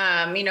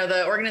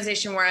 the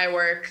organization where I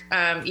work,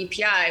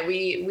 EPI,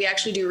 we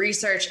actually do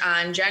research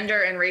on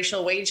gender and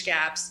racial wage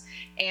gaps,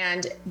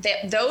 and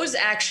those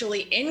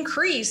actually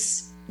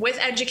increase with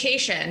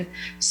education.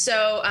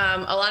 So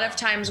a lot of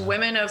times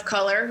women of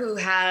color who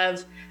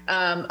have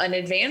an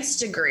advanced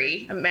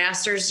degree, a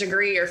master's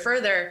degree or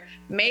further,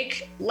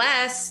 make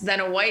less than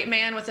a white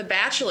man with a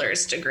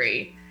bachelor's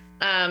degree.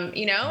 And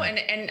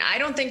I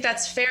don't think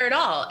that's fair at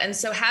all. And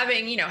so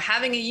having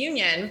a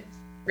union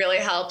really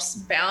helps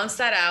balance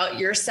that out.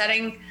 You're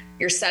setting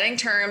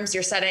terms,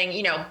 you're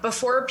setting,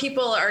 before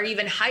people are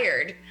even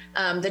hired,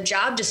 the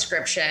job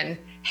description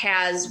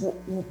has,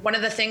 one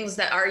of the things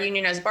that our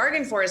union has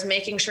bargained for is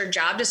making sure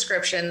job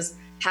descriptions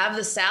have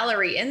the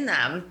salary in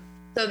them,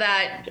 so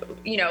that,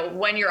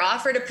 when you're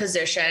offered a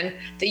position,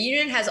 the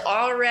union has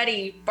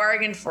already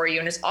bargained for you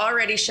and is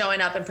already showing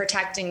up and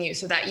protecting you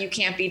so that you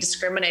can't be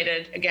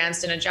discriminated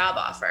against in a job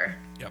offer.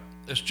 Yep.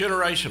 It's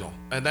generational,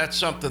 and that's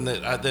something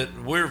that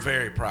we're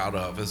very proud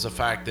of, is the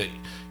fact that,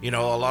 a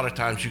lot of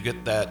times you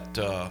get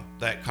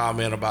that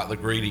comment about the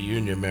greedy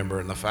union member,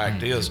 and the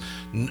fact is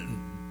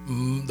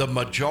the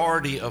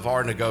majority of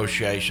our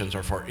negotiations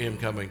are for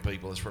incoming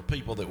people. It's for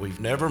people that we've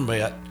never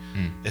met.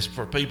 It's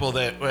for people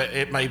that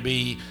it may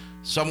be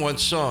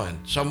someone's son,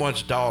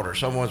 someone's daughter,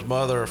 someone's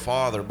mother or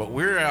father, but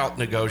we're out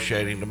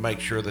negotiating to make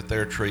sure that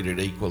they're treated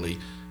equally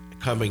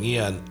coming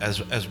in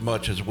as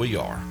much as we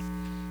are.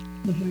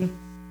 Mm-hmm.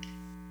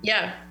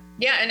 Yeah.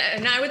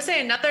 And I would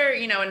say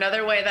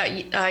another way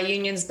that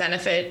unions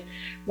benefit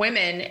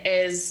women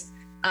is,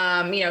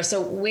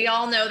 so we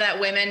all know that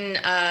women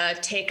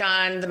take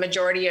on the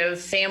majority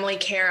of family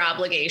care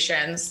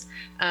obligations.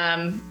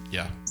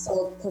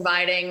 So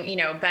providing,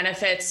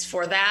 benefits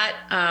for that.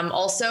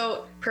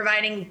 Also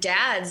providing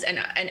dads and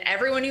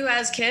everyone who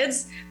has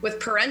kids with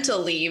parental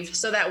leave,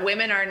 so that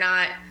women are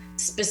not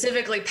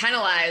specifically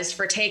penalized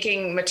for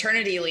taking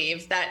maternity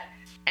leave, that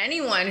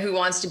anyone who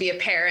wants to be a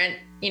parent,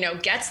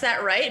 gets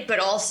that right, but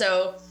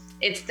also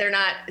it's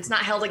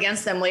not held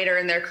against them later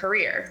in their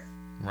career.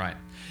 Right.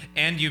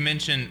 And you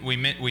mentioned,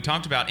 we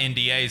talked about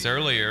NDAs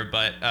earlier,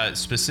 but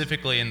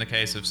specifically in the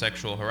case of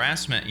sexual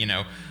harassment,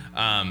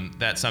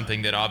 that's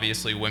something that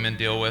obviously women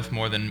deal with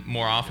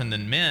more often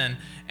than men,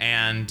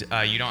 and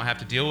you don't have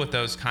to deal with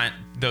those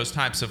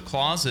types of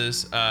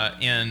clauses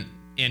in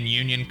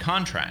union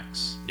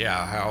contracts.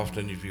 Yeah, how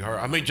often have you heard?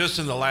 I mean, just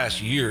in the last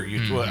year,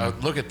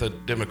 look at the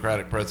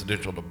Democratic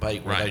presidential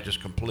debate where they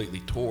just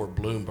completely tore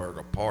Bloomberg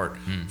apart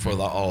for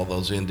all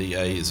those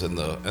NDAs and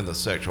the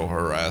sexual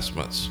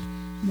harassments.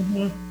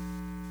 Mm-hmm.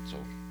 So,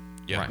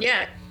 yeah. Right.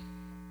 Yeah.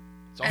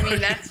 Sorry. I mean,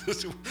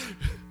 that's...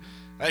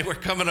 Hey, we're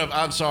coming up.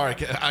 I'm sorry.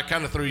 I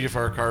kind of threw you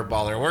for a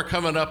curveball there. We're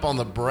coming up on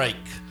the break.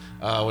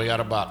 We got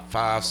about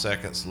 5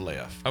 seconds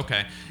left.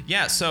 Okay.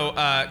 Yeah. So,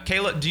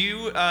 Kayla, do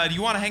you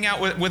want to hang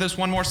out with us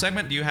one more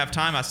segment? Do you have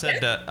time? I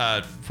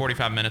said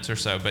 45 minutes or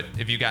so, but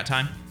if you got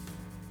time?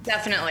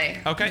 Definitely.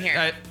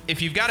 Okay.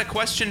 If you've got a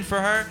question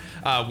for her,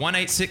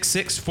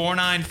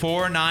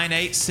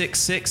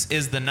 1-866-494-9866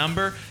 is the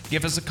number.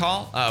 Give us a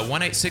call.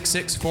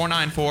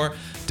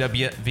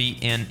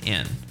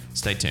 1-866-494-WVNN.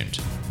 Stay tuned.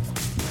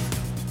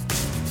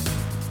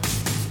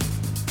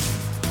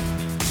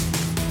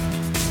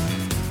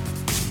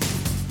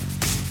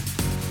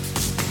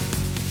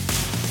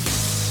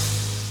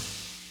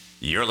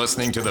 You're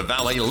listening to the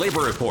Valley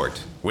Labor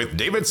Report with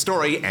David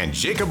Story and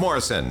Jacob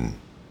Morrison.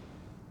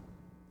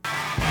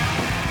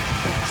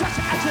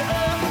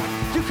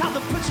 You call the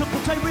principal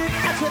J-Rig,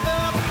 add it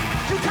up.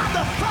 You call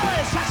the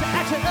first,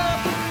 add it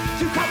up.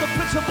 You call the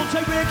principal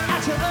J-Rig,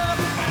 add it up.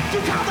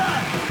 You call the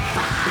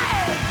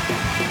five.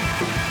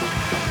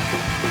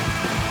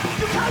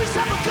 You call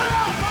yourself a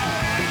girl.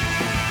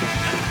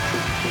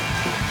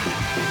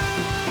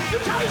 You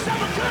call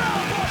yourself a girl,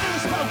 boy, you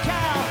spoke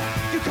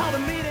out. You call the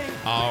meeting.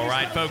 All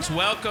right, folks,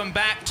 welcome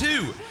back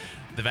to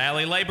The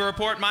Valley Labor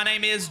Report. My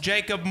name is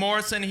Jacob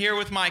Morrison, here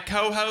with my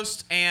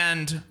co-host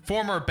and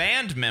former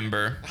band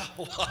member,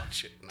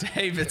 Watch it.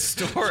 David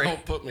Story.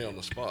 Don't put me on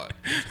the spot.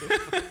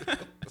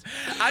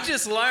 I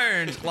just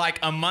learned like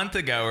a month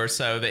ago or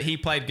so that he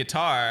played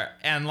guitar,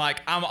 and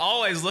like I'm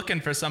always looking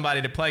for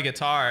somebody to play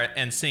guitar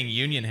and sing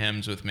Union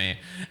hymns with me.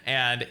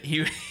 And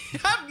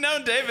I've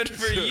known David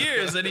for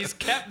years, and he's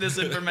kept this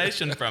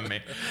information from me.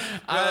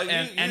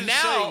 You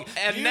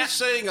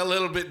sing a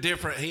little bit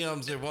different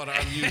hymns than what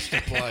I'm used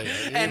to playing.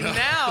 And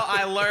now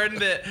I learned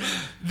that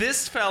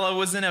this fellow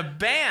was in a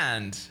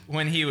band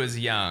when he was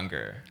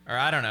younger, or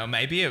I don't know,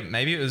 maybe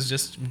it was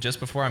just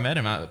before I met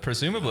him.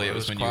 Presumably it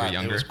was when you were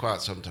younger. It was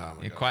quite some time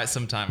ago. Quite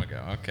some time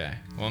ago. Okay.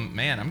 Well,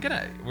 man,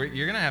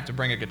 you're gonna have to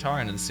bring a guitar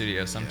into the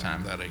studio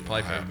sometime. Yeah, that ain't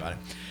play gonna for happen. everybody.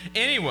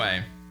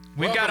 Anyway,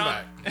 we've got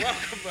on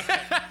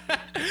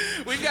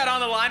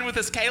the line with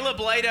us Kayla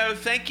Blado.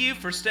 Thank you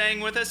for staying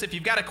with us. If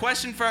you've got a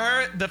question for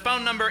her, the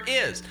phone number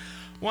is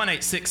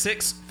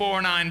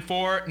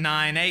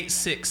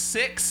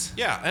 1-866-494-9866.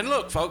 Yeah, and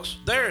look, folks,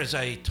 there is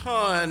a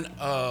ton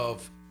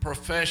of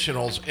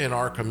professionals in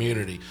our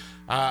community.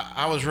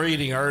 I was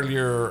reading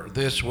earlier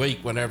this week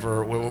when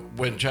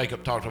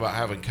Jacob talked about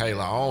having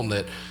Kayla on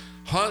that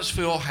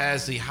Huntsville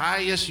has the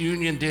highest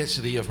union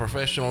density of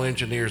professional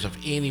engineers of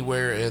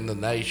anywhere in the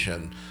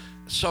nation.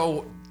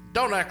 So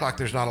don't act like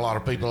there's not a lot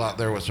of people out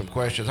there with some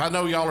questions. I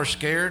know y'all are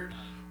scared.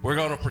 We're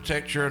going to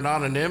protect your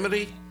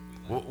anonymity.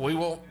 We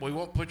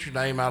won't put your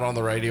name out on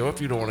the radio if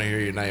you don't want to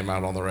hear your name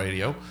out on the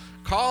radio.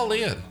 Call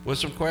in with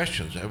some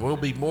questions, and we'll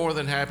be more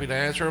than happy to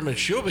answer them, and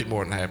she'll be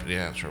more than happy to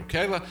answer them.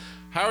 Kayla,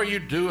 how are you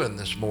doing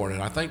this morning?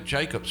 I think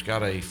Jacob's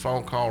got a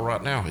phone call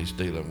right now he's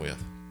dealing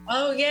with.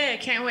 Oh, yeah,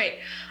 can't wait.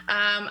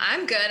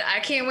 I'm good. I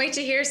can't wait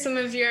to hear some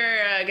of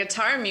your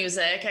guitar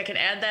music. I can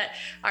add that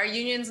our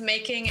union's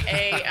making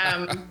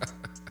a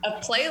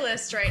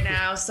playlist right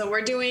now. So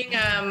we're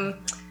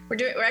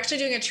actually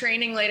doing a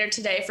training later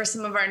today for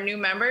some of our new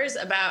members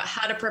about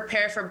how to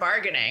prepare for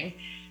bargaining.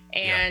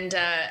 And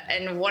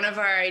one of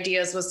our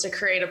ideas was to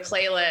create a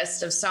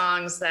playlist of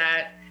songs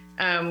that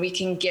we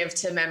can give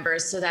to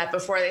members so that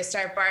before they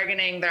start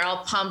bargaining, they're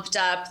all pumped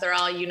up, they're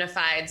all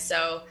unified.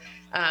 So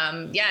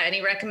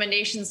any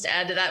recommendations to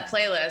add to that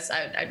playlist?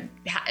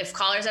 If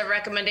callers have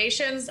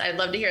recommendations, I'd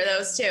love to hear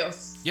those too.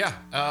 Yeah,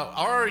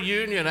 our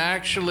union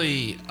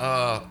actually,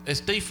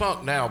 it's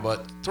defunct now,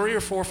 but 3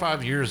 or 4 or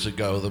 5 years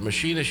ago, the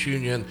Machinists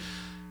Union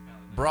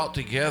brought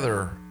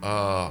together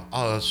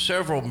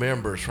several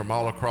members from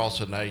all across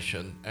the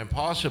nation, and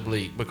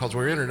possibly, because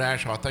we're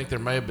international, I think there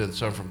may have been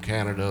some from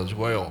Canada as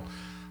well.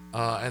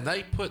 And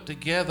they put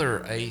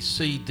together a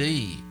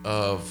CD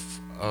of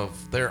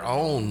their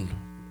own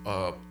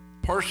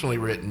personally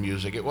written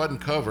music. It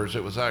wasn't covers,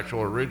 it was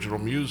actual original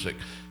music.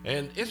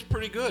 And it's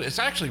pretty good. It's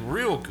actually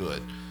real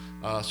good.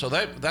 So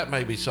that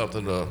may be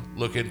something to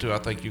look into. I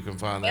think you can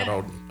find that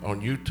on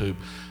YouTube.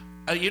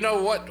 You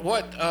know what?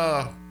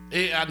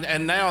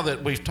 And now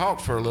that we've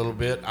talked for a little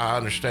bit, I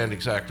understand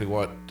exactly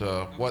what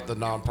the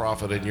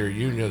nonprofit in your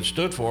union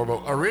stood for.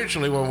 But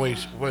originally,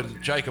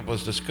 when Jacob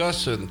was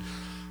discussing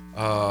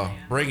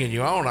bringing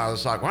you on, I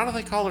was like, why do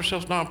they call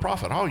themselves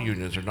nonprofit? All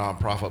unions are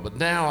nonprofit. But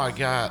now I've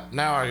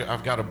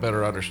got a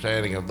better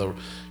understanding of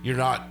you're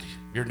not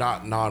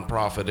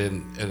nonprofit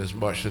in as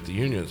much that the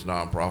union's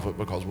nonprofit,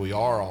 because we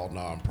are all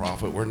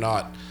nonprofit. We're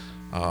not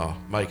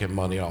making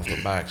money off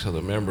the backs of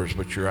the members,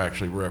 but you're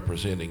actually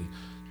representing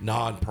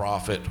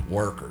nonprofit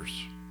workers.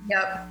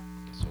 Yep.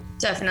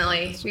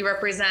 Definitely. We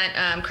represent,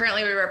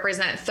 currently we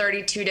represent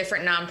 32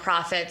 different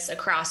nonprofits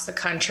across the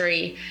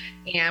country,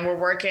 and we've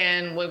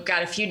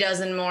got a few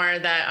dozen more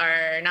that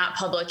are not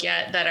public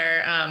yet that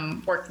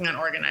are working on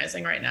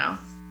organizing right now.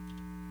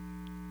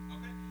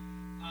 Okay.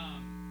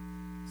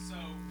 So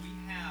we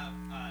have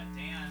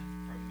Dan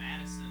from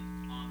Madison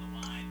on the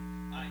line.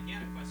 He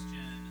had a question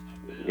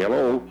about...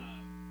 Hello.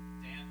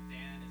 Dan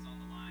is on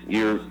the line.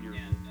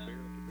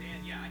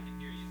 Dan, yeah, I can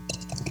hear you.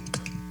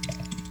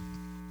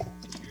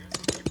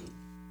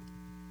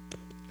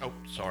 Oh,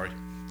 sorry.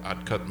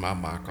 I'd cut my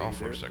mic off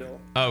for a second.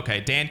 Okay,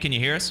 Dan, can you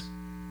hear us?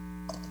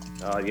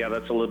 Yeah,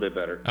 that's a little bit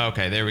better.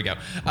 Okay, there we go.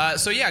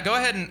 So yeah, go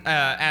ahead and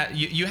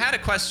you had a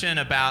question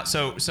about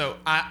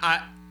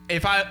I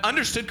if I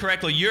understood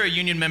correctly, you're a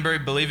union member.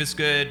 Believe it's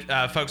good,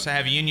 folks, to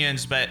have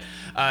unions, but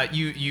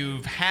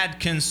you've had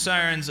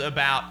concerns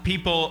about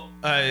people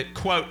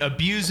quote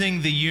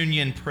abusing the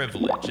union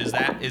privilege. Is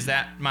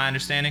that my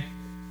understanding?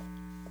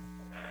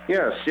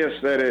 Yes,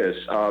 that is.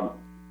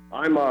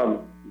 I'm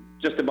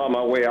just about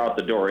my way out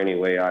the door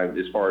anyway.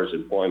 As far as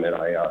employment,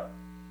 I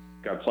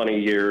got plenty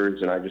of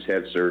years, and I just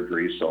had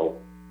surgery, so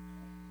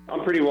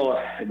I'm pretty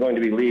well going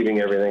to be leaving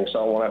everything, so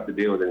I won't have to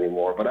deal with it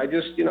anymore. But I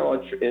just,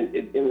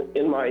 it's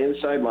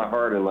inside my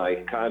heart and my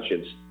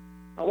conscience,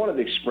 I wanted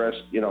to express,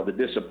 the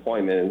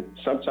disappointment. And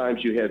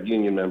sometimes you have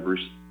union members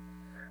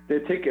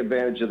that take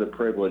advantage of the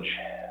privilege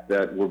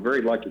that we're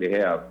very lucky to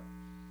have.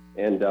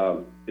 And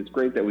it's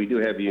great that we do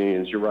have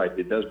unions. You're right,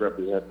 it does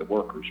represent the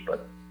workers,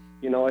 but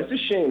it's a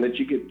shame that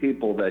you get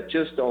people that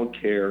just don't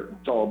care.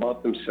 It's all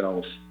about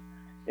themselves.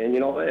 And,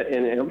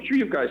 and I'm sure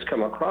you guys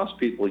come across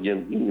people,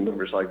 union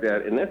members like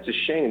that, and that's a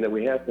shame that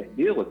we have to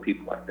deal with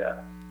people like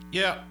that.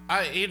 Yeah,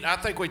 I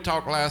think we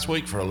talked last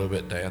week for a little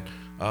bit, Dan.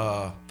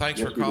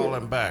 Thanks for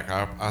calling back.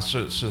 I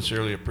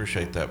sincerely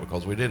appreciate that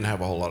because we didn't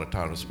have a whole lot of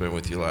time to spend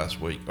with you last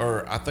week.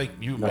 Or I think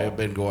you may have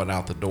been going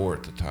out the door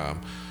at the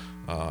time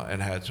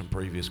and had some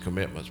previous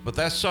commitments. But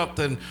that's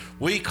something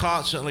we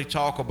constantly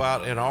talk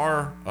about in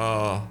our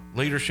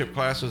leadership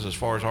classes as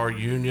far as our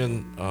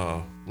union,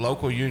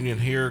 local union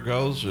here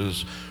goes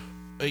is,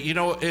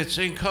 it's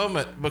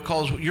incumbent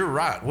because you're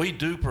right. We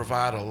do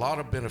provide a lot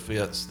of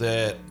benefits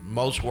that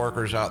most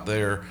workers out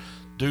there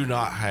do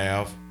not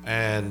have.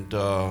 And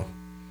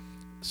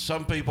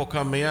some people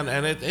come in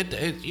and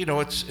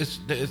it's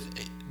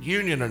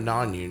union or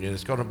non-union.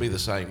 It's going to be the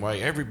same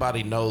way.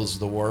 Everybody knows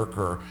the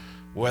worker,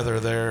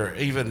 whether they're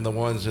even the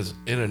ones that's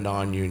in a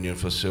non-union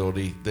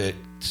facility that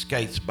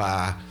skates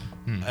by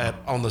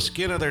on the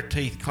skin of their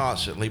teeth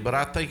constantly. But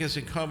I think it's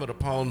incumbent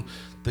upon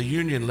the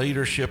union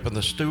leadership and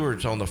the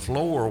stewards on the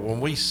floor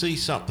when we see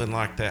something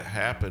like that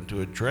happen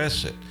to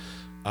address it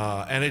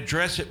and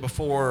address it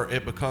before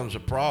it becomes a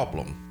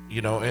problem.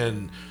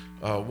 And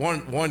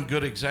one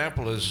good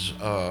example is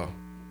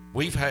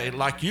we've had,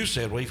 like you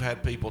said, we've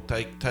had people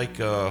take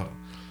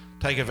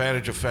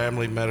advantage of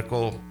Family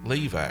Medical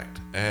Leave Act,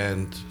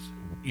 and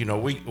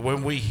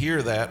when we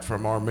hear that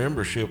from our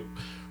membership,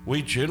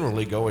 we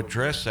generally go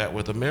address that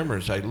with the member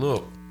and say,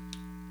 look,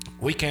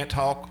 we can't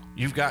talk.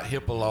 You've got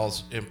HIPAA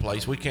laws in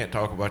place. We can't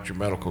talk about your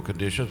medical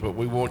conditions, but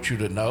we want you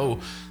to know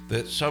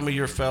that some of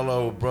your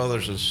fellow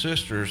brothers and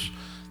sisters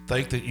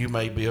think that you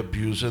may be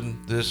abusing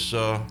this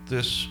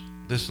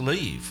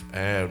leave,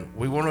 and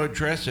we want to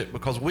address it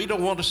because we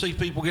don't want to see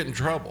people get in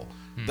trouble.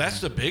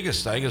 That's the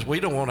biggest thing is we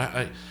don't want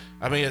to.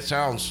 I mean, it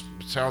sounds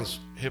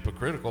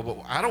hypocritical, but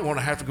I don't want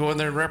to have to go in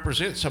there and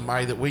represent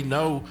somebody that we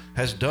know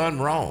has done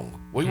wrong.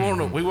 We want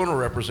to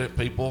represent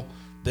people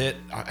that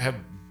have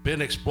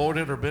been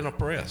exploited or been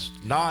oppressed,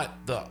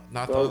 not the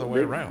other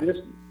way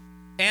around.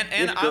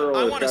 And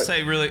I want to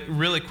say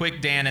really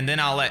quick, Dan, and then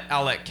I'll let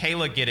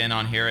Kayla get in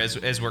on here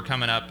as we're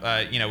coming up.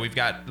 We've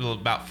got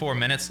about 4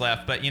 minutes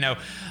left, but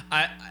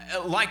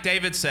like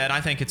David said,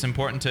 I think it's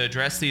important to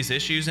address these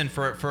issues and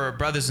for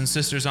brothers and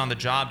sisters on the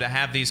job to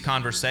have these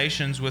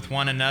conversations with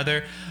one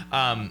another.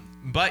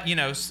 But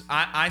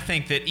I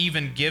think that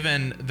even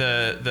given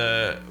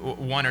the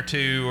one or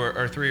two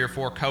or three or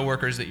four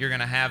coworkers that you're going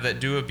to have that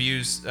do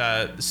abuse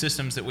the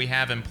systems that we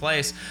have in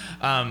place,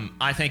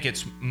 I think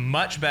it's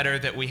much better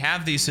that we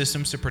have these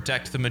systems to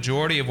protect the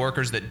majority of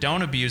workers that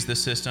don't abuse the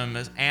system.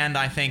 And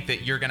I think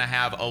that you're going to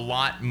have a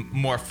lot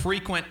more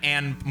frequent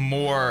and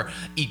more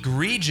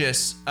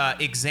egregious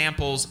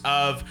examples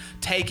of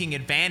taking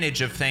advantage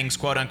of things,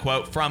 quote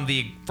unquote, from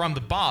the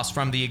boss,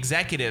 from the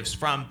executives,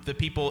 from the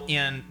people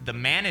in the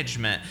management.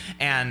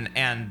 And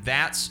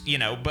that's,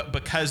 but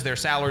because their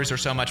salaries are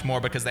so much more,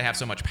 because they have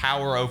so much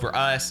power over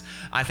us,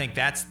 I think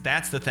that's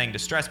the thing to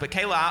stress. But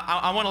Kayla,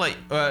 I want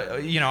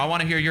to I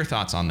want to hear your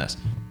thoughts on this.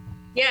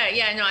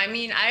 Yeah, no, I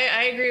mean,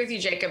 I agree with you,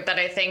 Jacob, that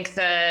I think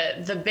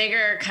the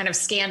bigger kind of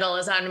scandal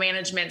is on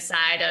management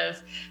side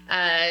of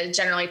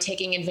generally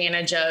taking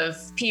advantage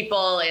of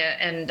people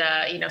and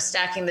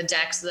stacking the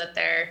deck so that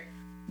they're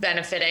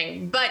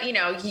benefiting. But,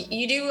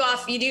 you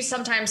do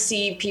sometimes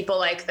see people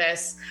like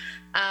this.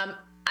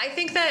 I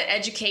think that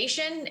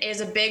education is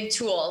a big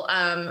tool.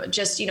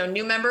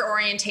 New member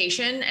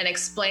orientation and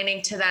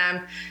explaining to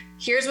them,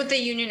 here's what the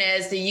union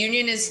is. The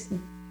union is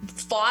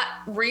fought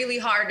really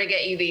hard to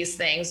get you these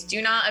things.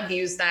 Do not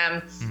abuse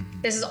them.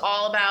 Mm-hmm. This is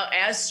all about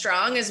as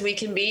strong as we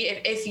can be.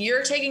 If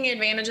you're taking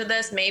advantage of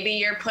this, maybe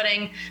you're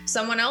putting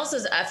someone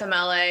else's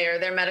FMLA or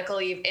their medical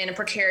leave in a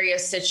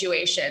precarious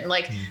situation.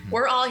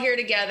 We're all here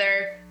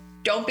together.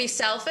 Don't be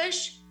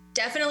selfish.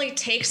 Definitely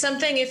take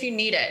something if you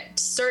need it.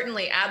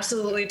 Certainly,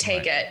 absolutely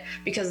take it,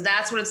 because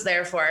that's what it's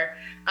there for.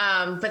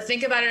 But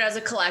think about it as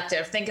a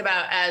collective. Think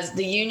about as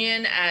the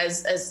union,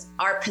 as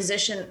our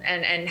position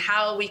and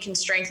how we can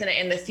strengthen it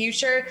in the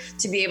future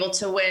to be able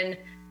to win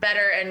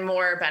better and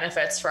more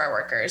benefits for our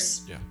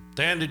workers. Yeah.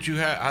 Dan, did you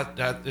have,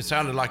 it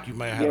sounded like you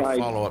may have had a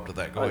follow-up to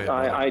that. Go ahead.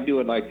 I do.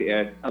 I'd like to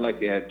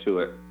add to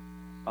it.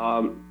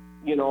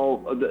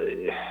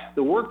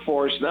 The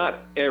workforce, not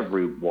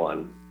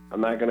everyone, I'm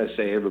not going to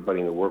say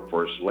everybody in the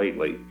workforce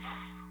lately,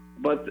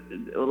 but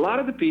a lot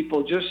of the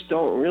people just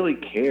don't really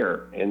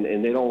care, and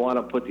they don't want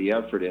to put the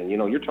effort in.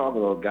 You're talking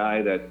about a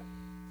guy that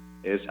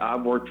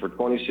I've worked for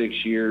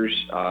 26 years.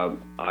 I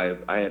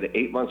had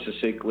 8 months of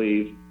sick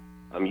leave.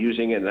 I'm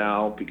using it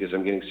now because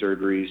I'm getting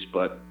surgeries,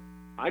 but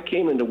I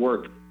came into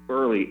work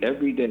early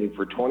every day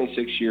for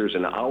 26 years,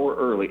 an hour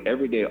early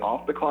every day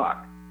off the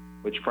clock,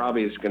 which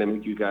probably is going to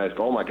make you guys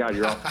go, oh my God,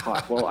 you're off the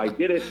clock. Well, I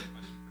did it.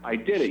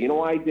 You know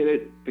why I did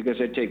it? Because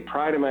I take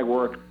pride in my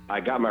work.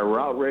 I got my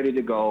route ready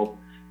to go.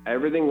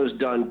 Everything was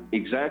done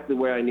exactly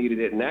where I needed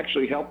it, and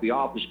actually helped the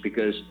office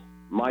because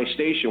my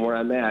station where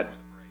I'm at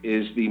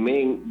is the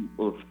main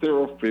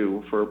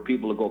thoroughfare for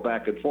people to go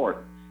back and forth.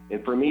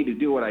 And for me to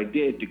do what I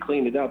did, to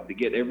clean it up, to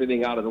get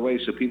everything out of the way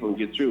so people can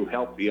get through,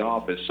 helped the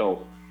office.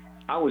 So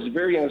I was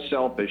very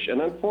unselfish.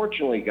 And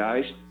unfortunately,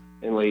 guys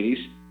and ladies,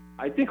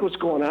 I think what's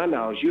going on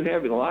now is you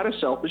have a lot of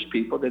selfish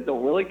people that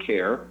don't really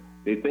care.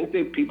 They think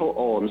that people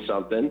owe them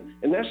something,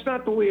 and that's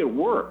not the way it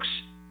works.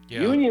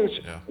 Yeah. Unions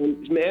Yeah.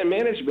 and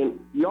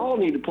management, you all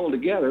need to pull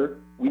together.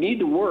 We need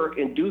to work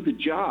and do the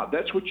job.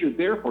 That's what you're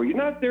there for. You're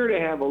not there to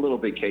have a little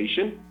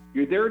vacation.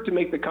 You're there to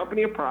make the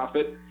company a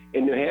profit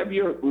and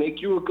to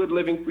make you a good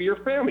living for your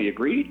family.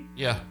 Agreed?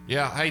 Yeah.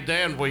 Hey,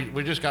 Dan,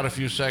 we just got a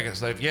few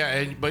seconds left. Yeah,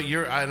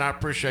 and I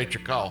appreciate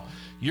your call.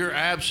 You're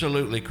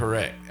absolutely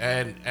correct,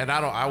 and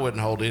I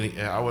wouldn't hold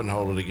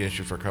it against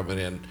you for coming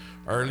in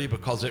early,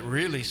 because it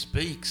really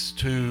speaks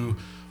to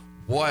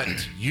what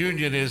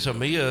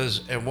unionism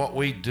is and what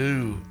we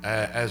do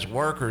as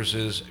workers,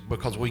 is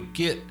because we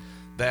get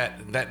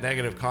that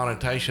negative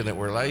connotation that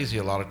we're lazy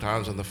a lot of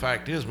times, and the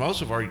fact is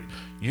most of our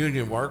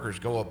union workers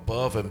go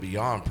above and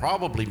beyond,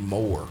 probably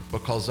more,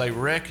 because they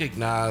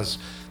recognize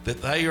that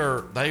they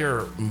are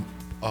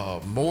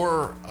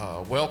more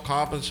well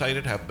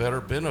compensated, have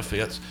better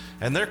benefits,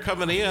 and they're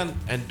coming in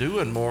and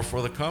doing more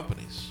for the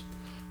companies.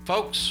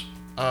 Folks,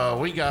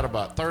 we got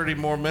about 30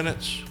 more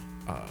minutes.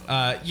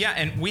 Yeah,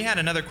 and we had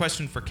another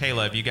question for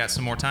Kayla. Have you got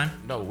some more time?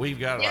 No, we've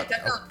got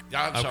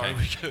Yeah, I'm sorry.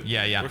 Okay.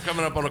 Yeah. We're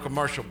coming up on a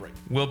commercial break.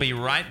 We'll be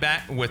right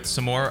back with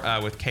some more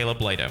with Kayla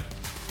Blado.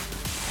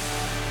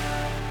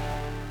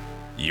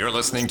 You're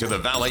listening to the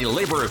Valley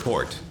Labor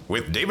Report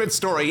with David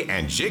Story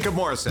and Jacob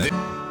Morrison.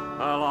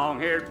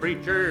 Long-haired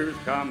preachers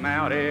come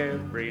out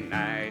every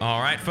night.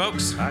 All right,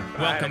 folks,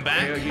 welcome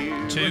back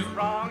to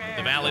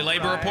the Valley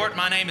Labor Report.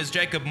 My name is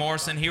Jacob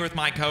Morrison, here with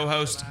my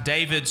co-host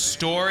David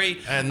Story.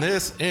 And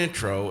this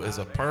intro is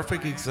a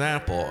perfect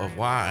example of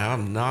why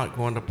I'm not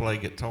going to play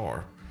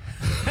guitar.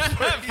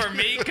 For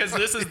me, because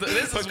this is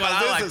what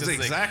I like to sing. This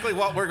is exactly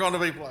what we're going to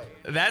be playing.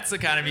 That's the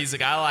kind of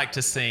music I like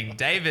to sing.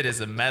 David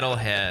is a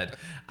metalhead.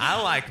 I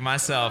like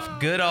myself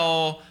good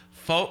old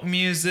folk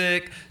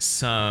music,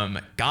 some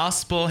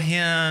gospel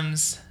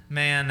hymns.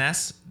 Man,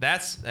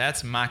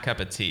 that's my cup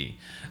of tea.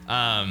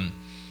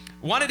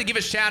 Wanted to give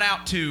a shout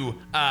out to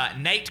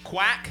Nate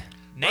Quack.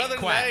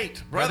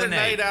 Brother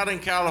Nate out in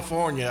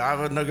California.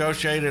 I've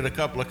negotiated a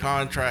couple of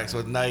contracts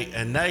with Nate,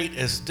 and Nate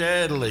is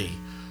steadily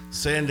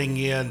sending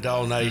in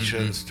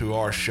donations to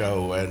our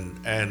show,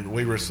 and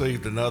we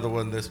received another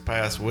one this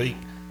past week.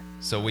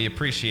 So we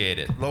appreciate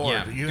it.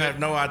 Lord, you have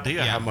no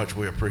idea how much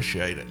we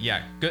appreciate it.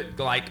 Yeah, good.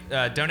 Like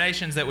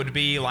donations that would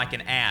be like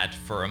an ad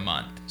for a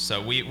month.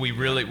 So we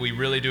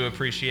really do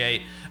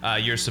appreciate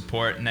your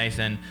support,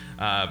 Nathan,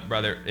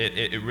 brother.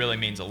 It really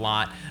means a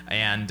lot.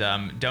 And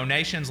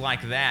donations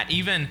like that,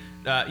 even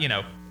 $1,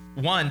 $2,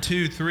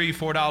 $3,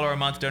 $4 a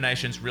month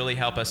donations really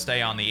help us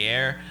stay on the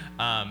air.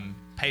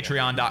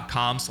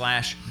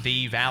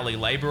 Patreon.com/The Valley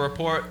Labor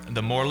Report.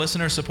 The more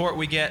listener support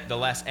we get, the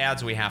less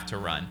ads we have to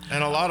run.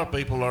 And a lot of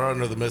people are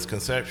under the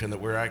misconception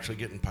that we're actually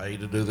getting paid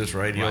to do this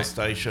radio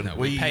station. No,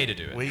 we pay to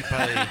do it. We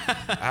pay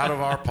out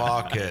of our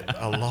pocket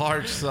a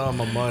large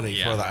sum of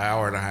money for the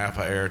hour and a half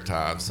of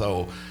airtime.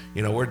 So,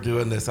 we're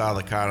doing this out of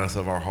the kindness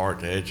of our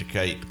heart to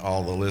educate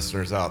all the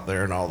listeners out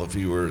there and all the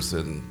viewers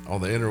and on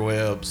the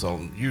interwebs,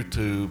 on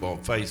YouTube, on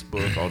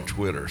Facebook, on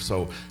Twitter.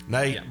 So,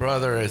 Nate,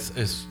 brother, it's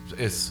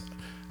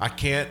I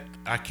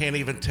can't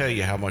even tell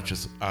you how much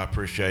I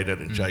appreciate it,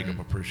 and Jacob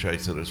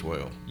appreciates it as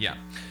well. Yeah.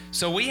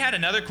 So we had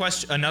another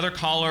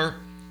caller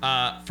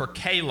for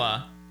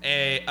Kayla,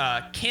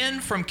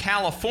 Ken from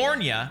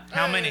California.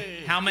 How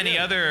many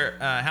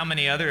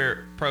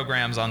other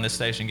programs on this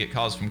station get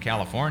calls from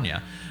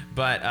California?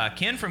 But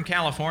Ken from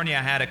California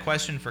had a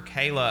question for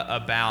Kayla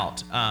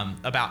about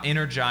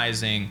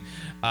energizing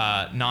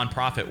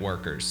nonprofit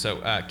workers.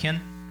 So Ken,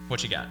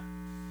 what you got?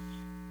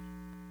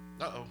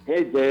 Uh-oh.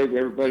 Hey, Dave,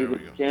 everybody.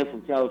 This is Ken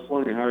from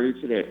California. How are you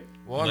today?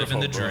 Wonderful. Living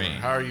the brother. dream.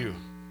 How are you?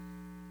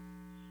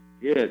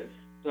 Good.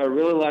 So I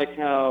really like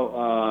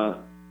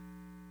how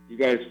you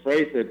guys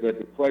phrased it, but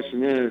the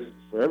question is,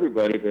 for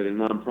everybody, but in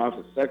the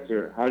nonprofit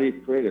sector, how do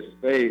you create a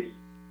space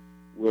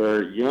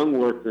where young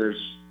workers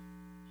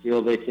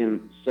feel they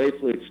can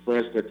safely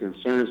express their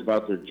concerns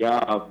about their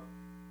job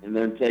and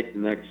then take the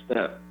next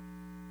step?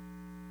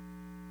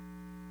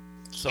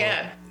 So,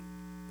 Yeah.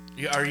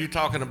 Are you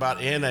talking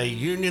about in a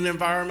union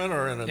environment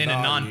or in a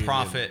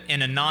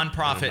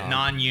nonprofit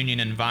non-union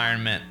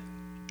environment,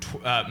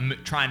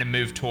 trying to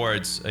move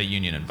towards a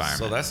union environment?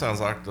 So that sounds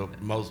like the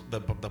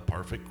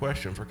perfect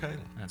question for Kayla.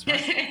 That's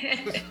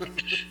right.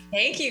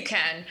 Thank you,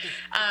 Ken.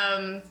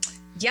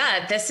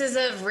 Yeah, this is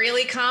a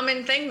really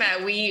common thing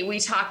that we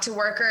talk to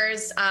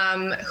workers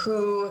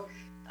who.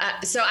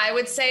 So I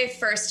would say,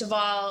 first of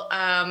all,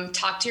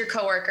 talk to your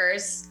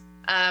coworkers.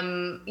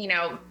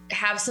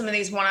 Have some of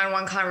these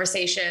one-on-one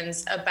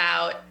conversations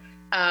about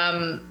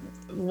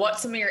what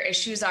some of your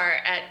issues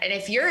are. And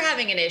if you're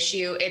having an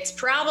issue, it's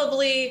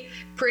probably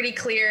pretty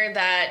clear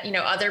that,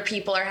 other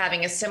people are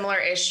having a similar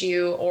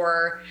issue,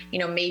 or,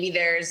 maybe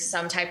there's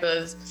some type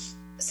of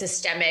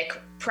systemic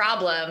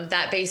problem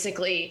that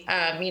basically,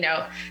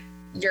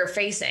 you're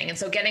facing. And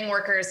so getting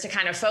workers to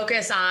kind of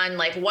focus on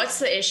what's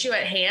the issue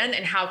at hand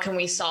and how can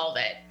we solve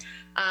it?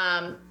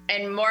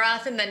 And more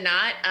often than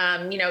not,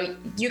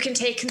 you can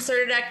take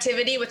concerted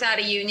activity without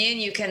a union.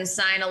 You can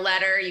sign a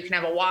letter, you can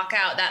have a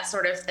walkout, that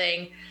sort of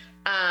thing.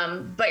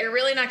 But you're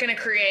really not going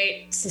to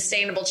create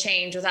sustainable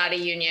change without a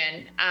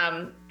union.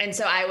 And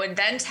so I would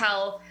then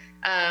tell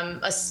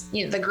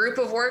the group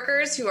of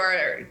workers who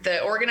are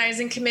the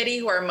organizing committee,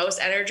 who are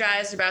most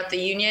energized about the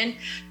union,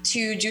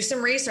 to do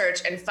some research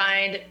and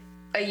find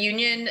a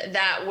union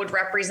that would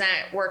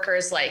represent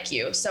workers like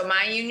you. So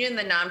my union,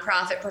 the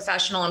Nonprofit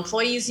Professional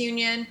Employees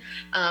Union,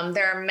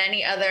 there are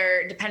many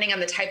other, depending on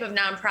the type of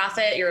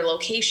nonprofit, your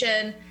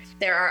location,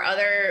 there are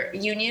other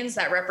unions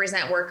that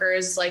represent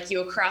workers like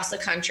you across the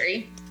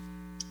country.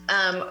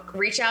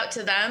 Reach out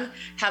to them,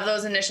 have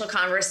those initial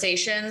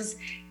conversations,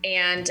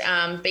 and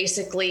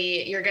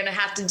basically you're gonna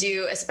have to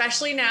do,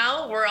 especially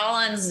now, we're all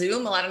on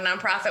Zoom, a lot of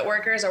nonprofit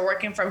workers are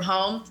working from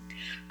home.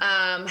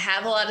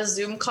 Have a lot of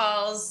Zoom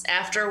calls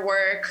after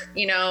work.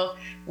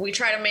 We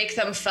try to make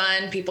them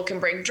fun. People can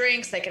bring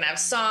drinks, they can have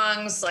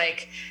songs,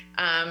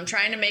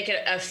 trying to make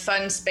it a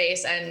fun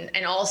space,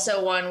 and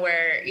also one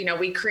where,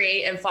 we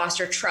create and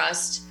foster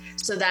trust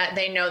so that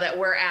they know that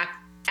we're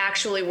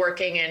actually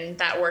working in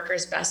that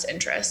worker's best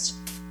interest.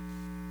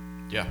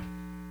 Yeah.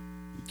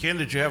 Ken,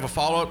 did you have a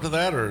follow-up to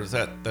that, or is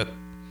that?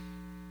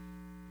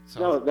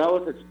 No, that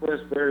was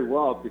expressed very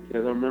well,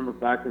 because I remember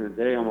back in the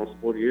day, almost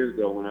 40 years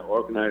ago, when I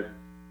organized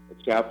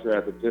a chapter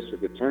at the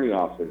district attorney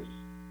office.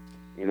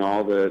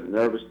 All the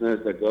nervousness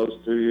that goes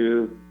through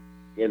you,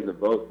 getting the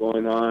vote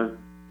going on.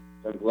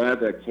 So I'm glad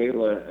that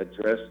Kayla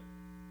addressed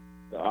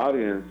the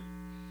audience,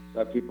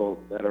 that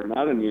people that are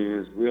not in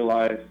unions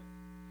realize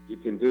you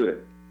can do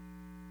it.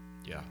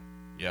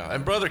 Yeah.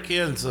 And Brother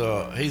Ken's,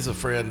 he's a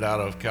friend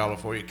out of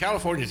California.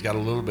 California's got a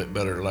little bit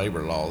better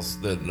labor laws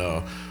than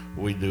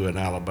we do in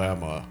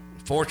Alabama.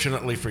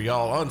 Fortunately for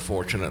y'all,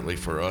 unfortunately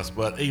for us.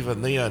 But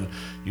even then,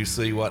 you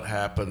see what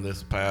happened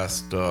this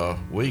past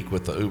week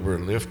with the Uber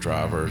and Lyft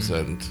drivers,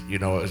 and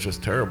it's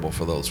just terrible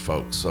for those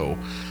folks. So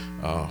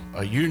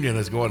a union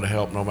is going to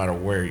help no matter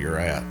where you're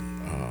at,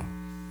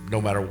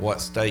 no matter what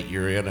state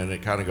you're in. And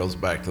it kind of goes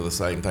back to the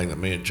same thing that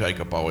me and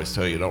Jacob always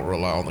tell you: don't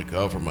rely on the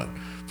government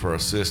for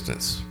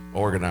assistance.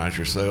 Organize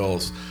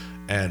yourselves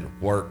and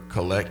work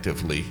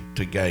collectively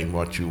to gain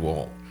what you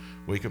want.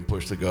 We can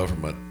push the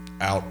government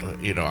out.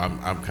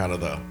 I'm kind of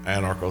the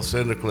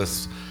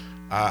anarcho-syndicalist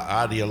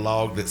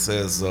ideologue that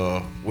says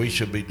we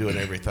should be doing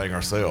everything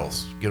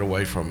ourselves. Get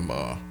away from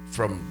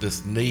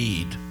this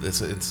need,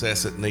 this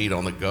incessant need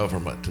on the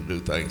government to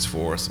do things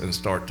for us, and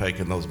start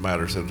taking those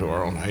matters into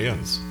our own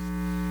hands.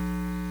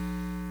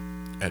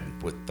 And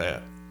with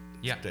that,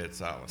 dead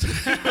silence.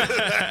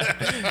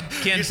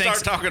 Ken, you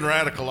start talking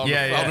radical on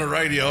the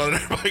radio, and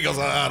everybody goes,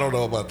 I don't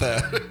know about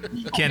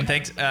that. Ken,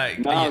 thanks.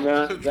 Man,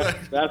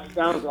 that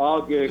sounds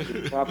all good,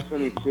 because Prop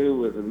 22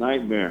 was a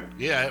nightmare.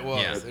 Yeah, it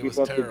was. Yeah. It Keep was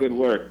up terrible. the good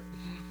work.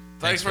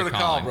 Thanks for the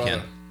call, brother.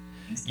 Ken.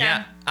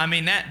 Yeah, I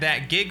mean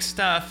that gig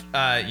stuff.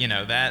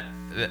 They're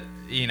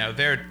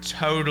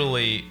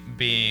totally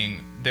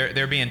being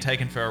they're being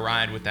taken for a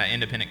ride with that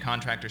independent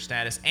contractor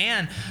status,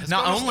 and It's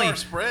not gonna only start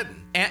spreading.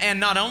 And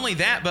not only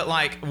that, but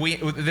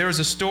there was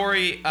a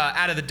story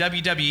out of the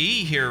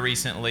WWE here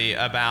recently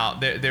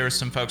about there was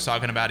some folks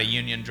talking about a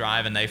union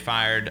drive, and they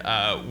fired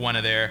one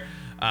of their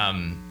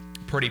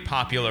pretty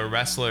popular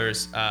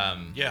wrestlers.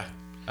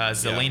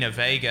 Zelina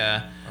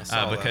Vega,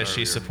 because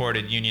she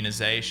supported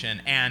unionization.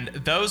 And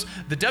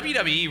the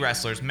WWE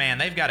wrestlers, man,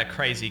 they've got a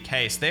crazy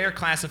case. They are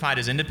classified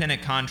as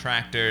independent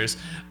contractors,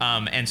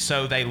 and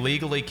so they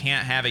legally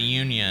can't have a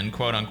union,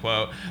 quote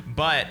unquote.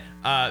 But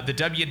the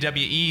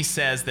WWE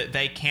says that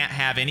they can't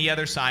have any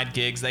other side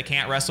gigs. They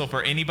can't wrestle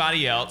for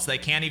anybody else. They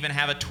can't even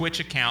have a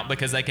Twitch account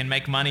because they can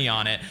make money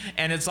on it.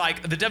 And it's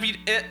like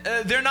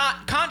they're not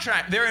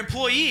they're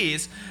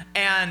employees.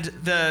 And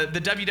the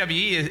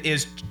WWE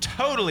is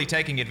totally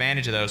taking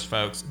advantage of those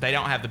folks. They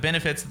don't have the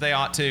benefits that they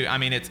ought to. I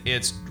mean,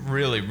 it's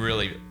really,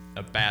 really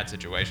a bad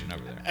situation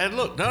over there. And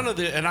look, none of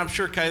this, and I'm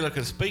sure Kayla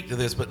can speak to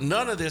this, but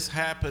none of this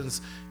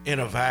happens in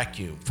a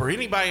vacuum. For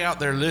anybody out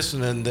there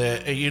listening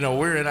that,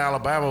 we're in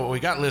Alabama, but we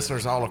got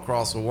listeners all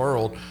across the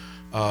world.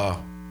 For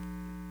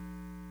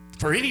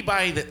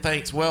anybody that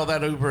thinks, well,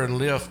 that Uber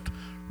and Lyft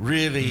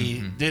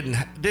really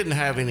didn't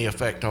have any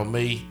effect on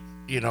me,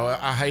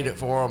 I hate it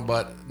for them,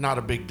 but not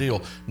a big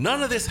deal.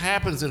 None of this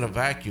happens in a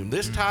vacuum.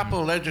 This type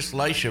of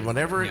legislation,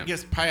 whenever it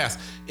gets passed,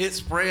 it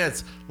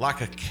spreads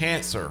like a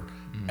cancer.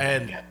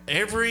 And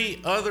every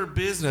other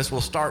business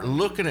will start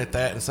looking at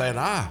that and saying,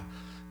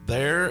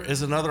 there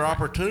is another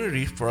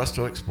opportunity for us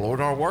to exploit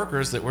our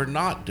workers that we're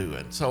not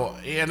doing. So,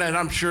 and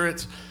I'm sure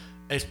it's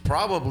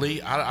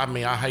probably, I'm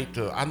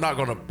not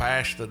going to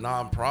bash the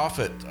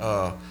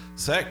nonprofit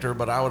sector,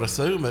 but I would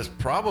assume it's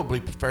probably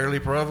fairly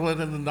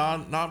prevalent in the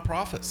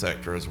nonprofit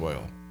sector as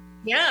well.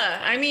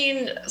 Yeah, I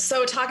mean,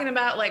 so talking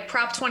about like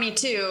Prop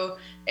 22,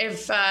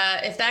 if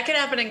that could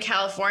happen in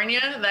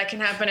California, that can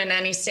happen in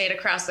any state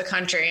across the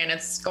country, and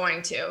it's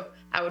going to.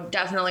 I would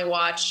definitely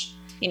watch,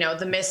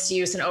 the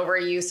misuse and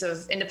overuse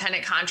of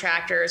independent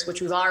contractors, which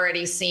we've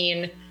already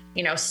seen,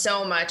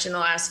 so much in the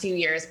last few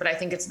years, but I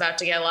think it's about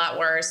to get a lot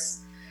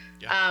worse.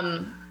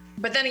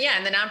 But then,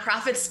 in the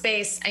nonprofit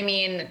space, I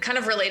mean, kind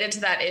of related to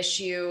that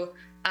issue,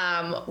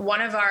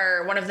 one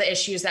of the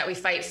issues that we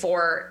fight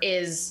for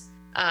is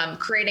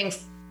creating,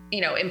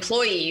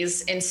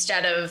 employees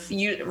instead of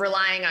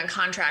relying on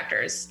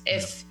contractors.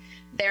 If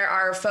there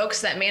are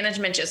folks that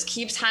management just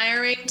keeps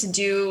hiring to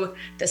do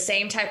the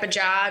same type of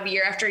job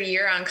year after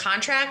year on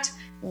contract,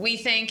 we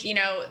think,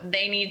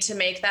 they need to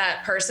make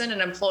that person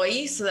an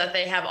employee so that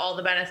they have all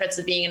the benefits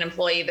of being an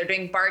employee. They're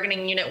doing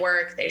bargaining unit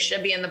work. They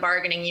should be in the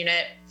bargaining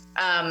unit.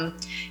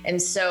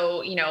 And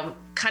so,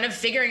 kind of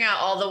figuring out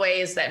all the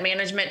ways that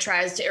management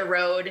tries to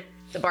erode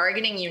the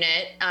bargaining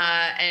unit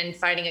and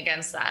fighting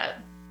against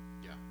that.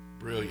 Yeah,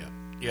 brilliant.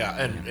 Yeah,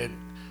 and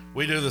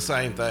we do the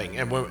same thing.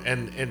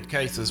 And in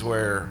cases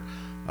where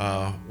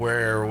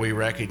we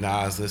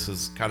recognize this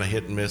is kind of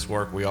hit and miss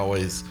work, we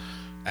always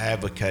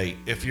advocate.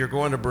 If you're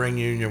going to bring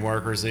union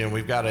workers in,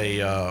 we've got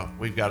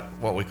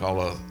what we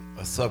call a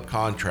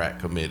subcontract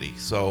committee.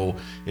 So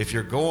if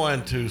you're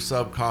going to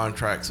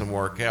subcontract some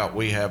work out,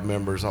 we have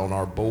members on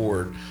our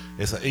board.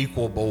 It's an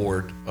equal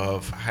board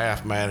of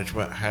half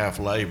management, half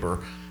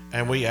labor,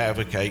 and we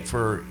advocate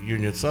for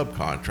union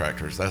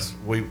subcontractors.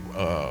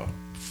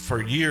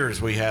 For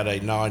years we had a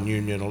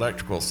non-union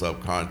electrical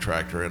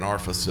subcontractor in our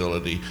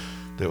facility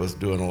that was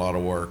doing a lot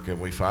of work, and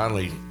we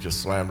finally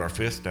just slammed our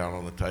fist down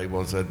on the table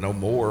and said no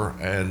more.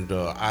 And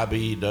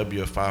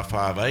IBEW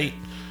 558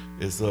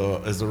 is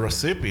the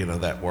recipient of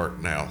that work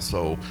now.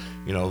 So,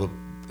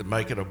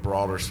 make it a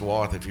broader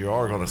swath. If you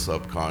are going to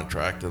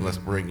subcontract, and let's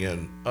bring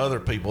in other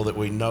people that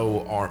we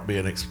know aren't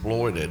being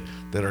exploited,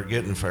 that are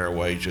getting fair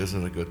wages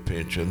and a good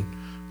pension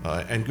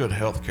and good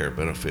health care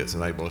benefits,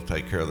 and able to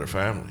take care of their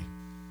family.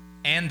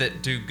 And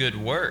that do good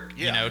work.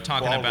 Yeah,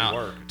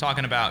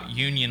 talking about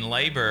union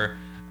labor.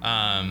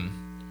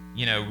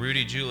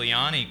 Rudy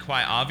Giuliani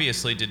quite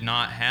obviously did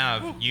not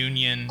have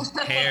union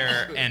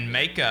hair and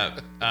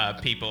makeup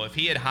people. If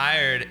he had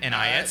hired an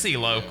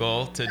IETSE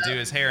local to do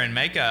his hair and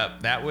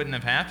makeup, that wouldn't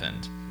have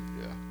happened.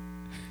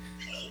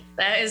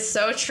 That is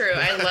so true.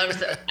 I loved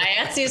that.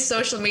 IETSE's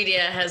social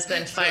media has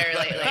been fire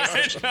lately.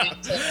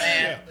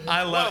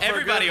 I love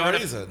everybody. For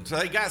good reason. So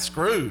they got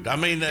screwed. I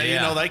mean,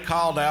 they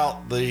called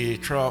out the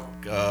Trump,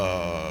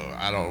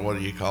 I don't know, what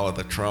do you call it,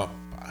 the Trump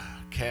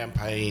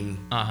campaign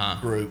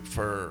group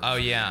for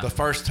the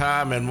first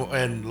time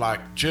in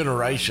like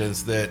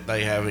generations that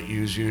they haven't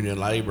used union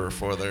labor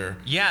for their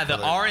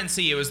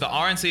RNC. It was the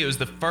RNC. It was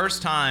the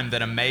first time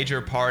that a major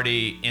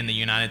party in the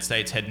United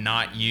States had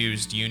not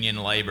used union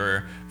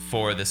labor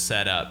for the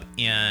setup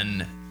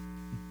in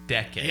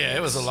decades. Yeah,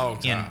 it was a long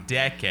time. In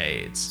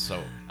decades.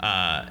 So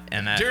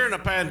and that, during a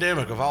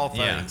pandemic of all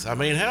things. I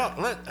mean,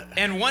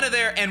 and one of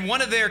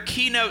their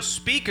keynote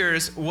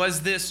speakers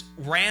was this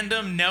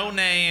random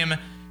no-name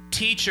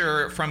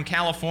teacher from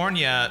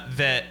California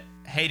that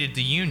hated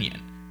the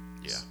union.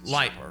 Yeah,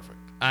 like perfect.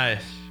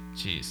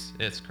 Jeez,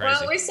 it's crazy.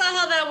 Well, we saw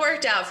how that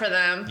worked out for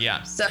them.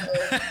 Yeah. So.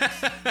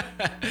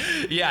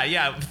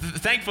 yeah.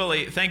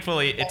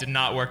 Thankfully, it did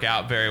not work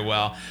out very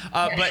well.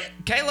 But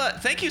Kayla,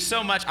 thank you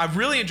so much. I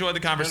really enjoyed the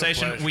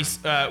conversation. We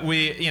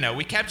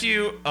kept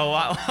you a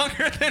lot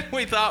longer than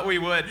we thought we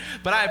would,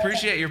 but I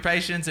appreciate your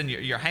patience and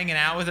you're hanging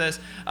out with us.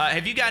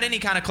 Have you got any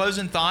kind of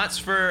closing thoughts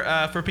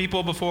for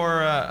people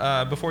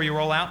before you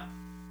roll out?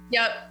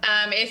 Yep.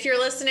 If you're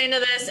listening to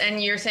this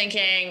and you're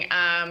thinking,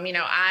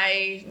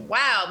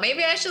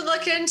 maybe I should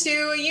look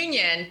into a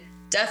union,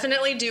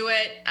 definitely do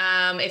it.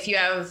 If you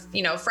have,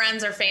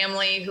 friends or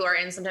family who are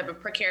in some type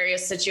of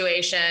precarious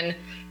situation,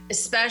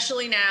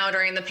 especially now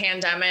during the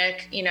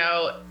pandemic,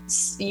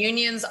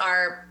 unions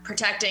are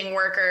protecting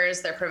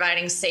workers. They're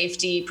providing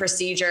safety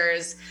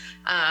procedures.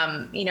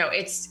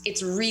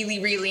 It's really,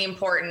 really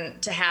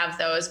important to have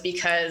those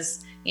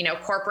because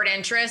corporate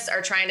interests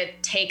are trying to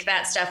take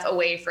that stuff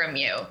away from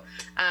you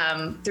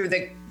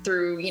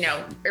through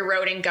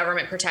eroding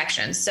government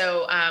protection.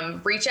 So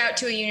reach out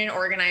to a union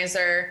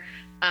organizer.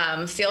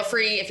 Feel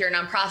free, if you're a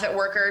nonprofit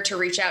worker, to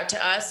reach out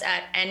to us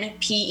at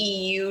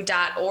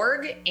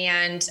npeu.org,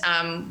 and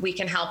we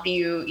can help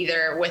you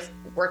either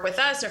work with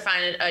us or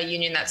find a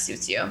union that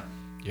suits you.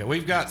 Yeah,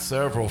 we've got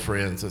several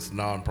friends that's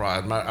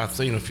non-profit. I've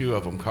seen a few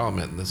of them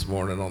commenting this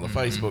morning on the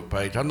Facebook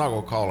page. I'm not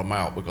going to call them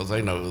out because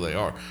they know who they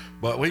are.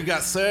 But we've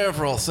got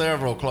several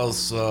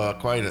close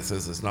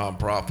acquaintances that's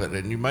non-profit,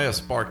 and you may have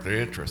sparked their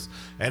interest.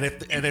 And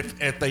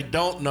if they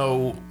don't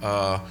know,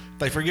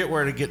 they forget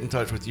where to get in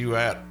touch with you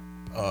at,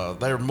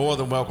 they're more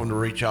than welcome to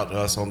reach out to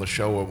us on the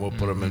show, and we'll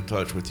put them in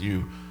touch with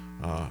you.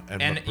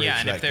 And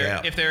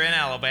if they're in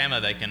Alabama,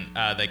 they can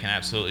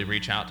absolutely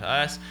reach out to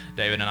us.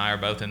 David and I are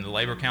both in the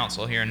Labor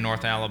Council here in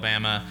North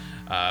Alabama.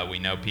 We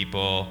know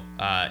people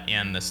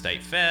in the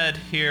state Fed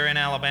here in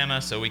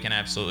Alabama, so we can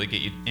absolutely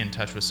get you in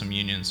touch with some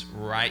unions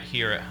right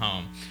here at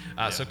home.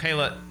 So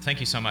Kayla, thank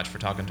you so much for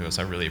talking to us.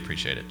 I really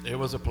appreciate it. It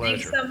was a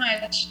pleasure. Thanks so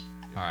much.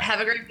 All right. Have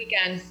a great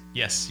weekend.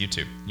 Yes, you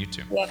too.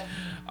 Yep.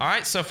 All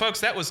right, so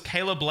folks, that was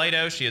Kayla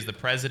Blado. She is the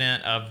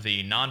president of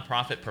the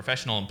Nonprofit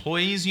Professional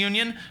Employees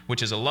Union,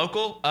 which is a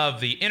local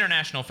of the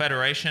International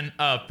Federation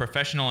of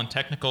Professional and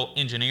Technical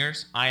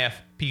Engineers,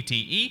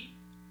 IFPTE.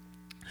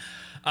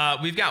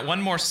 We've got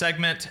one more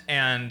segment,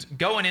 and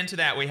going into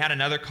that, we had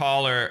another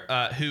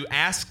caller who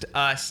asked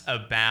us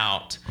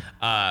about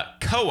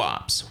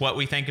co-ops, what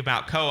we think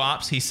about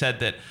co-ops. He said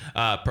that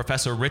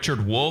Professor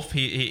Richard Wolff,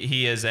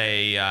 he is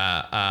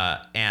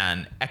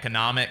an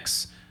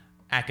economics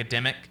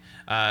academic,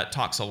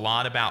 talks a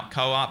lot about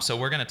co-ops, so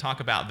we're going to talk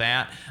about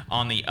that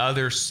on the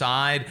other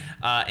side.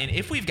 And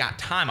if we've got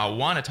time, I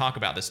want to talk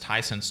about this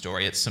Tyson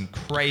story. It's some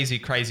crazy,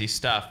 crazy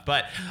stuff,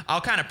 but I'll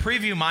kind of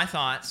preview my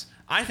thoughts.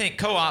 I think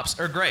co-ops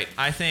are great.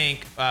 I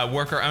think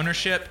worker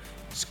ownership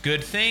is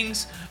good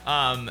things.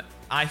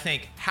 I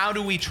think how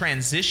do we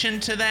transition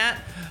to that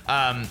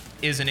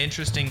is an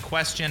interesting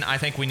question. I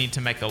think we need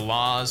to make the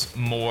laws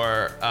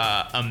more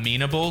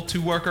amenable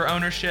to worker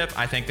ownership.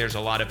 I think there's a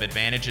lot of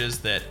advantages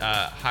that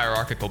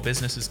hierarchical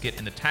businesses get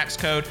in the tax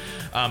code,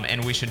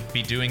 and we should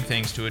be doing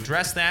things to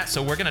address that.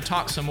 So we're going to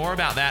talk some more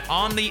about that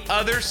on the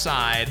other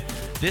side.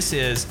 This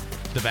is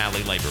the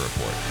Valley Labor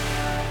Report.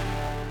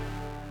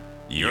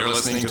 You're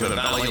listening to the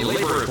Valley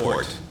Labor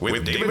Report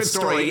with David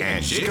Story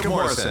and Jacob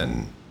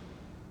Morrison.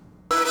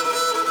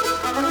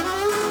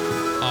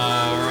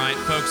 All right,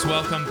 folks,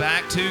 welcome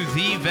back to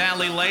the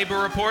Valley Labor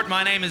Report.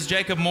 My name is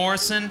Jacob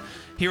Morrison,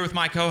 here with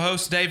my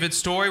co-host David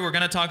Story. We're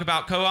going to talk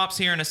about co-ops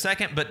here in a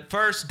second, but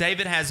first,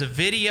 David has a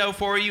video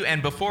for you,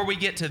 and before we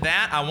get to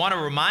that, I want to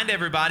remind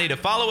everybody to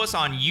follow us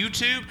on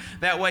YouTube.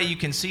 That way you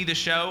can see the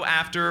show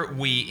after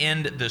we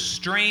end the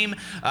stream.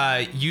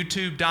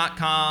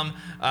 YouTube.com,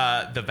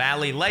 The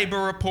Valley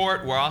Labor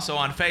Report. We're also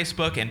on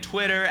Facebook and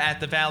Twitter at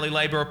The Valley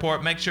Labor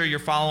Report. Make sure you're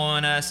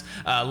following us.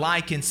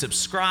 Like and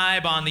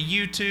subscribe on the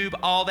YouTube,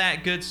 all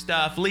that good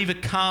stuff. Leave a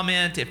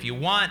comment if you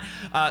want.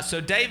 So,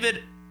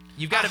 David,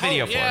 you've got a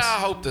video for us. Yeah, I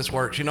hope this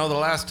works. You know, the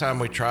last time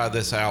we tried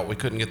this out, we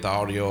couldn't get the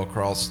audio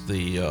across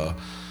the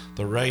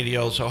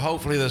radio, so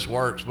hopefully this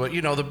works. But,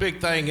 you know, the big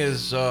thing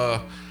is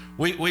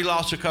we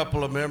lost a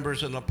couple of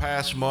members in the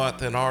past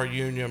month in our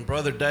union.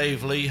 Brother Dave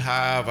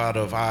Lehive out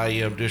of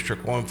IEM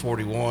District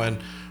 141,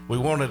 we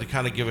wanted to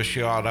kind of give a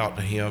shout out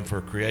to him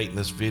for creating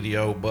this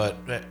video, but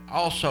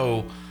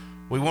also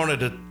we wanted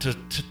to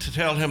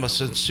tell him a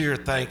sincere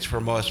thanks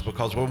from us,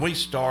 because when we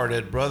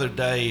started, Brother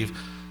Dave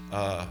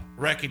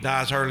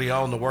recognized early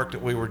on the work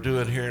that we were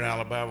doing here in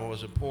Alabama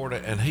was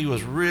important, and he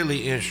was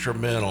really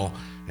instrumental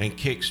in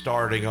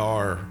kickstarting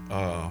our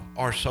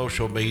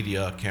social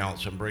media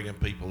accounts and bringing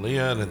people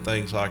in and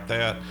things like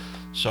that.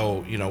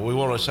 So, you know, we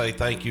want to say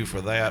thank you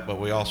for that, but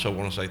we also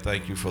want to say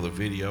thank you for the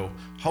video.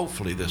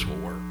 Hopefully this will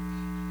work.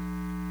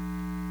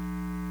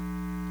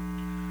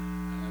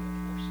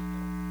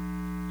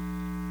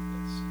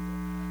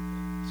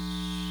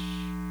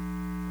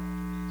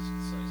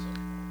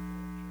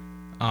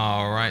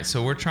 All right,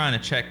 so we're trying to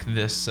check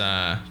this,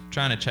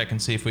 trying to check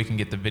and see if we can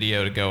get the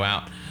video to go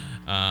out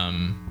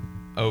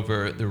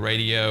over the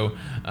radio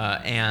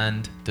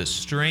and the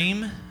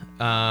stream. Is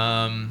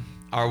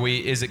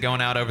it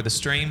going out over the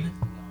stream?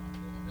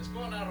 It's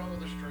going out over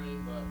the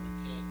stream, but we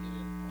can't get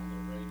it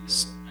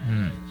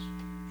on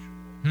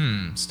the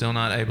radio. Still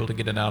not able to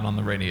get it out on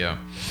the radio.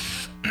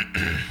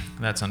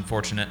 That's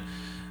unfortunate.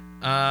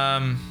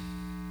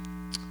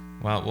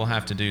 Well, we'll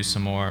have to do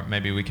some more.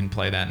 Maybe we can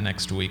play that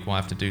next week. We'll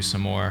have to do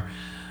some more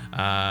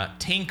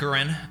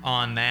tinkering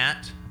on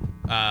that.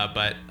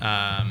 But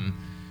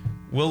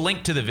we'll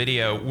link to the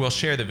video. We'll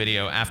share the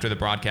video after the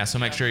broadcast. So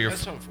make sure you're.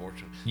 That's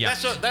unfortunate. Yeah.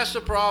 That's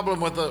the problem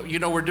with the. You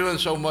know, we're doing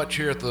so much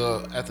here at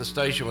the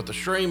station with the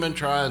streaming,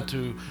 trying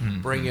to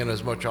bring in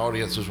as much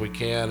audience as we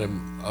can,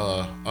 and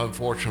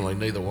unfortunately,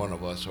 neither one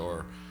of us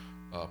are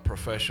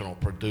professional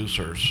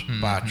producers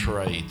by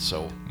trade.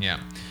 So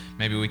yeah.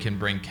 Maybe we can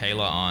bring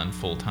Kayla on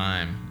full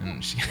time,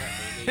 and she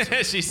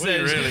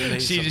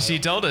said she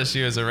told us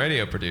she was a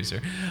radio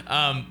producer.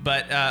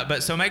 But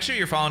so make sure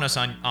you're following us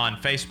on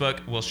Facebook.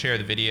 We'll share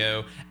the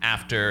video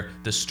after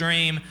the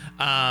stream.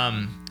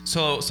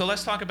 So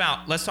let's talk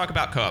about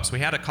co-ops. We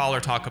had a caller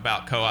talk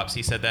about co-ops.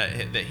 He said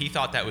that he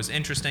thought that was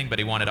interesting, but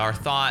he wanted our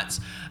thoughts.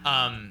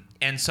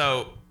 And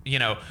so, you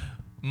know,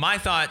 my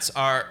thoughts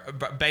are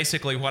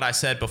basically what I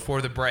said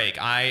before the break.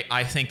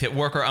 I think that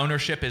worker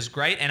ownership is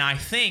great, and I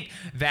think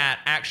that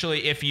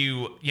actually if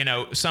you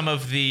know, some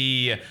of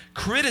the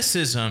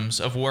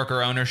criticisms of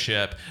worker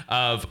ownership,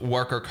 of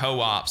worker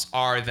co-ops,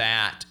 are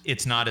that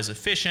it's not as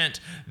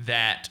efficient,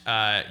 that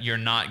you're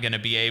not going to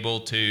be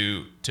able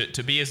to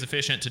be as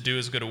efficient, to do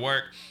as good a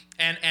work.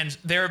 And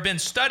there have been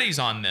studies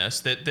on this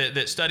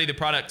that study the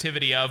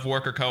productivity of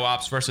worker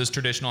co-ops versus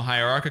traditional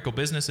hierarchical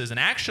businesses. And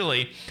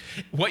actually,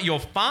 what you'll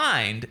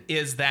find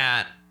is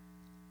that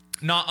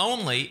not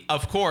only,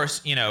 of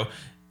course, you know,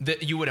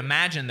 that you would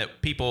imagine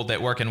that people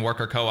that work in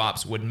worker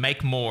co-ops would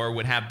make more,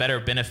 would have better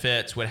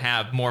benefits, would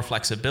have more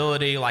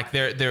flexibility, like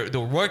their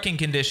working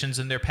conditions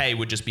and their pay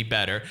would just be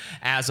better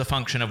as a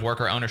function of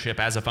worker ownership,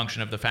 as a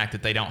function of the fact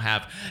that they don't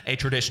have a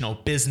traditional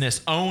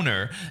business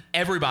owner.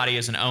 Everybody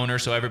is an owner,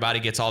 so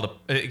everybody gets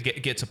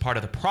gets a part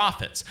of the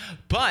profits.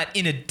 But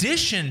in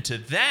addition to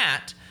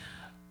that,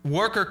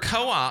 worker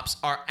co-ops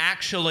are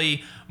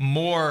actually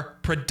more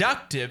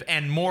productive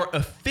and more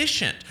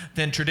efficient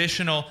than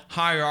traditional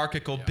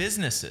hierarchical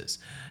businesses.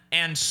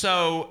 And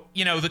so,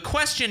 the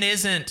question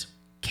isn't,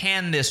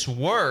 can this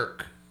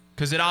work?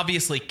 Because it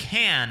obviously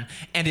can,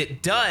 and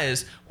it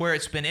does where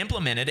it's been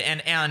implemented.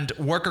 And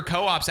worker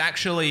co-ops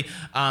actually,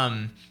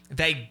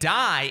 they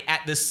die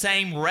at the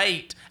same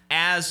rate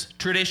as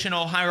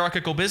traditional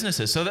hierarchical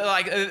businesses. So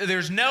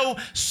there's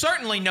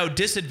certainly no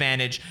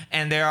disadvantage,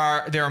 and there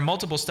are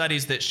multiple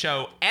studies that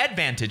show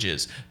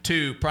advantages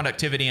to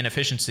productivity and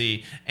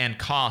efficiency and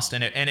cost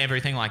and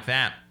everything like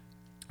that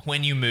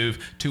when you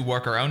move to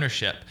worker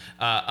ownership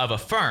of a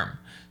firm.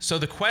 So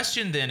the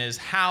question then is,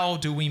 how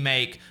do we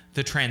make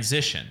the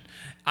transition?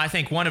 I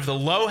think one of the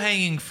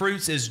low-hanging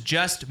fruits is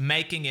just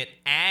making it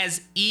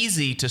as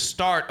easy to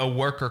start a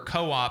worker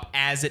co-op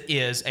as it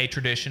is a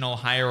traditional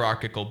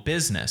hierarchical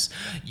business.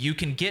 You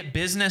can get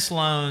business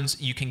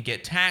loans, you can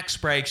get tax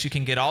breaks, you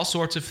can get all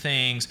sorts of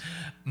things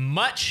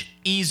much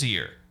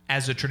easier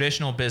as a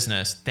traditional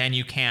business than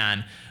you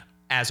can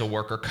as a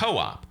worker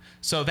co-op.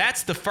 So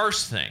that's the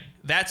first thing.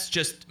 That's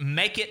just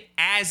make it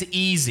as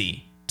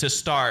easy to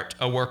start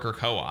a worker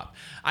co-op.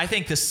 I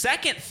think the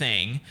second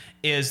thing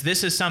is,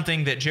 this is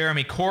something that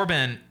Jeremy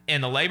Corbyn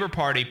and the Labour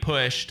Party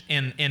pushed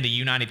in the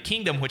United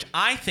Kingdom, which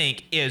I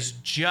think is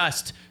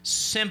just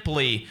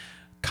simply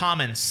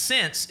common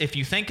sense if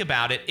you think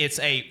about it. It's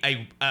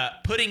a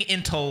putting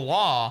into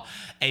law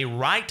a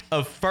right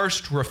of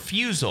first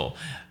refusal,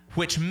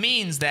 which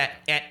means that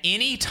at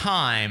any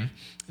time,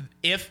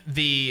 in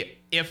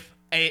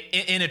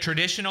a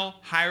traditional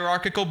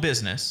hierarchical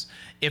business,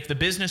 if the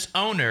business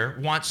owner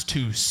wants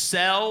to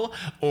sell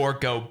or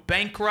go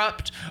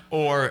bankrupt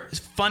or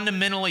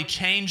fundamentally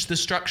change the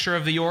structure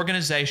of the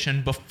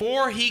organization,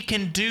 before he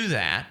can do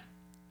that,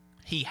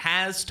 he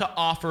has to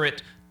offer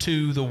it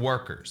to the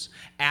workers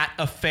at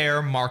a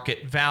fair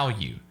market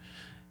value.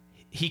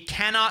 He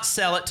cannot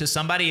sell it to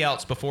somebody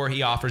else before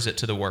he offers it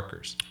to the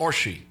workers. Or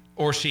she.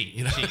 Or she,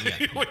 we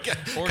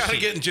kind of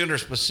getting gender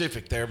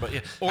specific there, but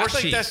yeah, I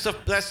think that's the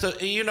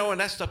and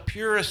that's the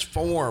purest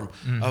form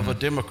of a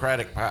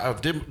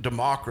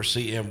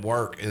democracy in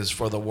work, is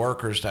for the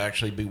workers to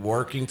actually be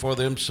working for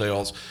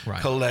themselves,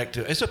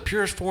 collective. It's a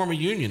purest form of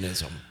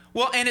unionism.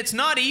 Well, and it's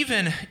not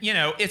even,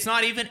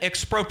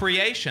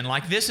 expropriation.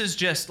 Like, this is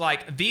just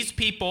like these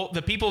people,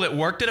 the people that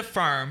worked at a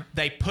firm,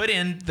 they put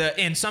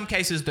in some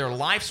cases, their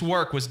life's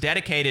work was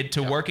dedicated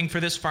to working for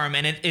this firm.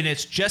 And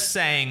it's just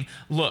saying,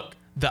 look,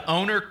 the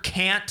owner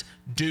can't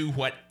do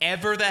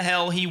whatever the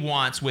hell he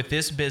wants with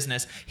this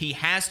business. He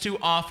has to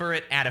offer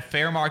it at a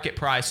fair market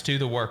price to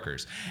the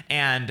workers.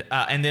 And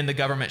then the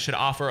government should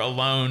offer a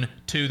loan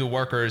to the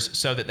workers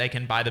so that they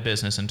can buy the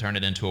business and turn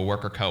it into a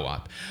worker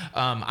co-op.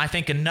 I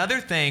think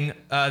another thing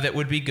that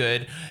would be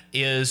good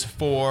is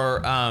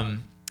for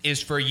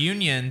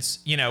unions.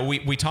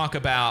 We talk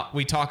about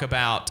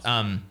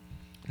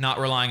not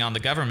relying on the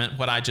government.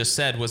 What I just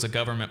said was a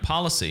government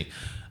policy.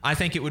 I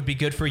think it would be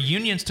good for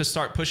unions to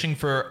start pushing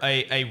for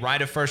a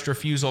right of first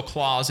refusal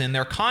clause in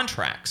their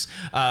contracts,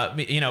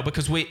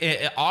 because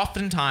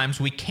oftentimes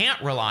we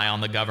can't rely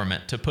on the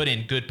government to put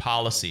in good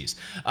policies.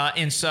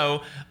 And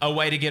so a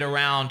way to get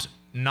around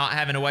not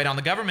having to wait on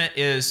the government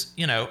is,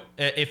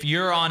 if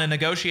you're on a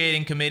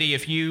negotiating committee,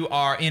 if you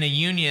are in a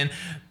union,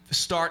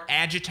 start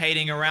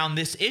agitating around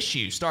this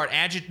issue. Start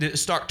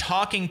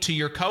talking to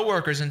your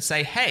coworkers and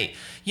say, hey,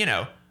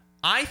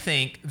 I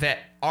think that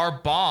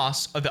our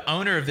boss, or the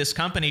owner of this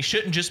company,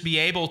 shouldn't just be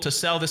able to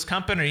sell this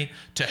company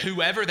to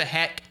whoever the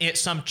heck, it's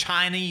some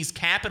Chinese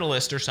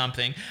capitalist or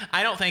something.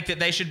 I don't think that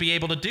they should be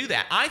able to do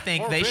that. I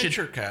think they should.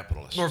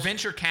 Or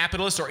venture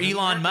capitalists, or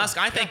Elon Musk.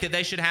 I think that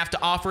they should have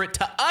to offer it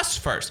to us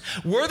first.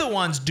 We're the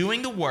ones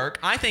doing the work.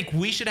 I think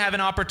we should have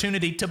an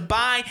opportunity to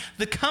buy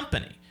the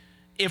company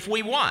if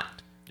we want.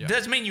 Yeah.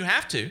 Doesn't mean you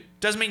have to.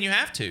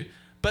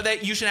 But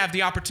that you should have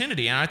the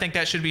opportunity, and I think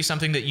that should be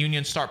something that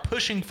unions start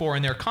pushing for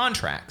in their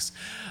contracts.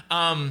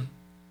 And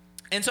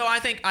so I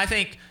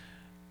think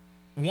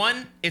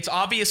one, it's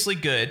obviously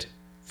good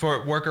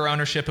for worker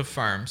ownership of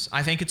firms.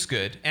 I think it's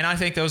good, and I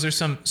think those are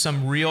some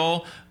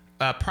real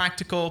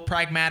practical,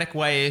 pragmatic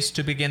ways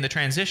to begin the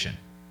transition.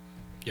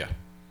 Yeah,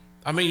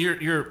 I mean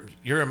you're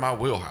in my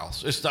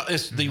wheelhouse.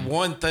 It's the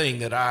one thing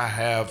that I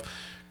have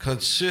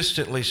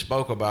consistently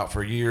spoke about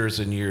for years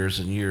and years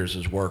and years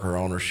is worker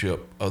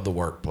ownership of the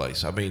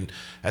workplace. I mean,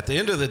 at the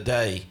end of the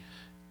day,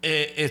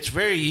 it's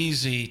very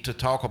easy to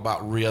talk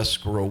about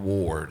risk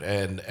reward,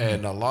 and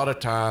a lot of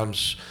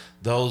times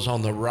those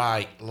on the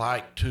right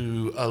like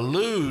to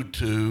allude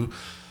to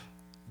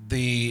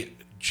the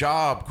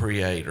job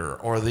creator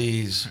or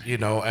these,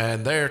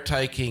 and they're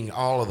taking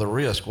all of the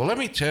risk. Well, let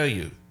me tell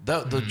you,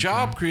 the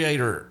job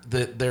creator,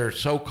 their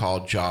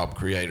so-called job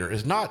creator,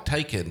 is not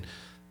taking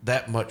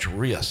that much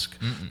risk.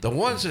 The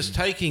ones that's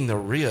taking the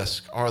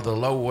risk are the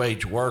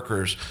low-wage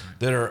workers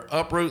that are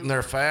uprooting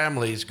their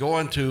families,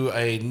 going to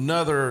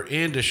another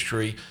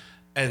industry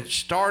and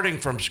starting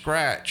from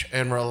scratch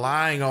and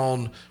relying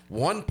on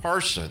one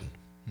person,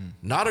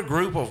 not a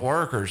group of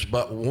workers,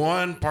 but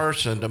one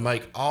person to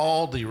make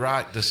all the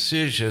right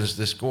decisions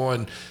that's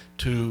going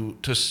to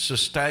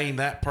sustain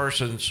that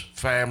person's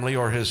family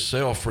or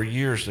himself for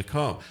years to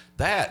come.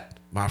 That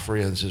my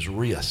friends, is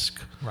risk.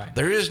 Right.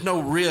 There is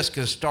no risk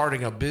in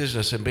starting a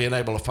business and being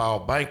able to file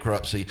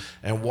bankruptcy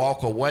and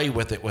walk away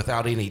with it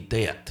without any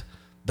debt.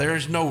 There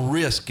is no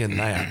risk in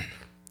that.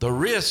 The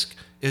risk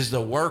is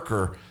the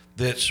worker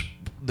that's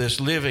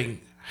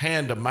living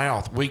hand to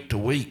mouth, week to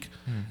week,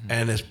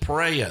 and is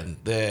praying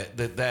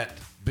that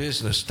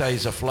business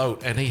stays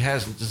afloat, and he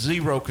has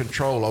zero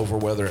control over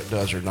whether it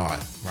does or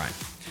not. Right.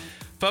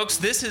 Folks,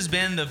 this has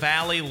been the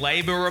Valley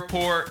Labor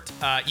Report.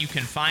 You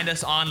can find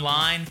us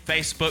online,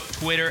 Facebook,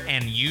 Twitter,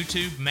 and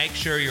YouTube. Make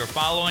sure you're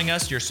following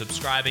us. You're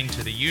subscribing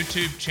to the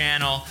YouTube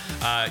channel.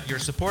 You're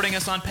supporting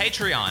us on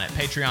Patreon at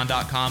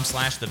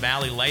patreon.com/The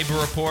Valley Labor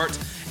Report.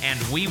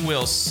 And we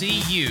will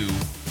see you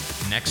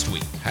next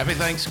week. Happy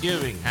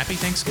Thanksgiving. Happy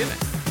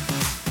Thanksgiving.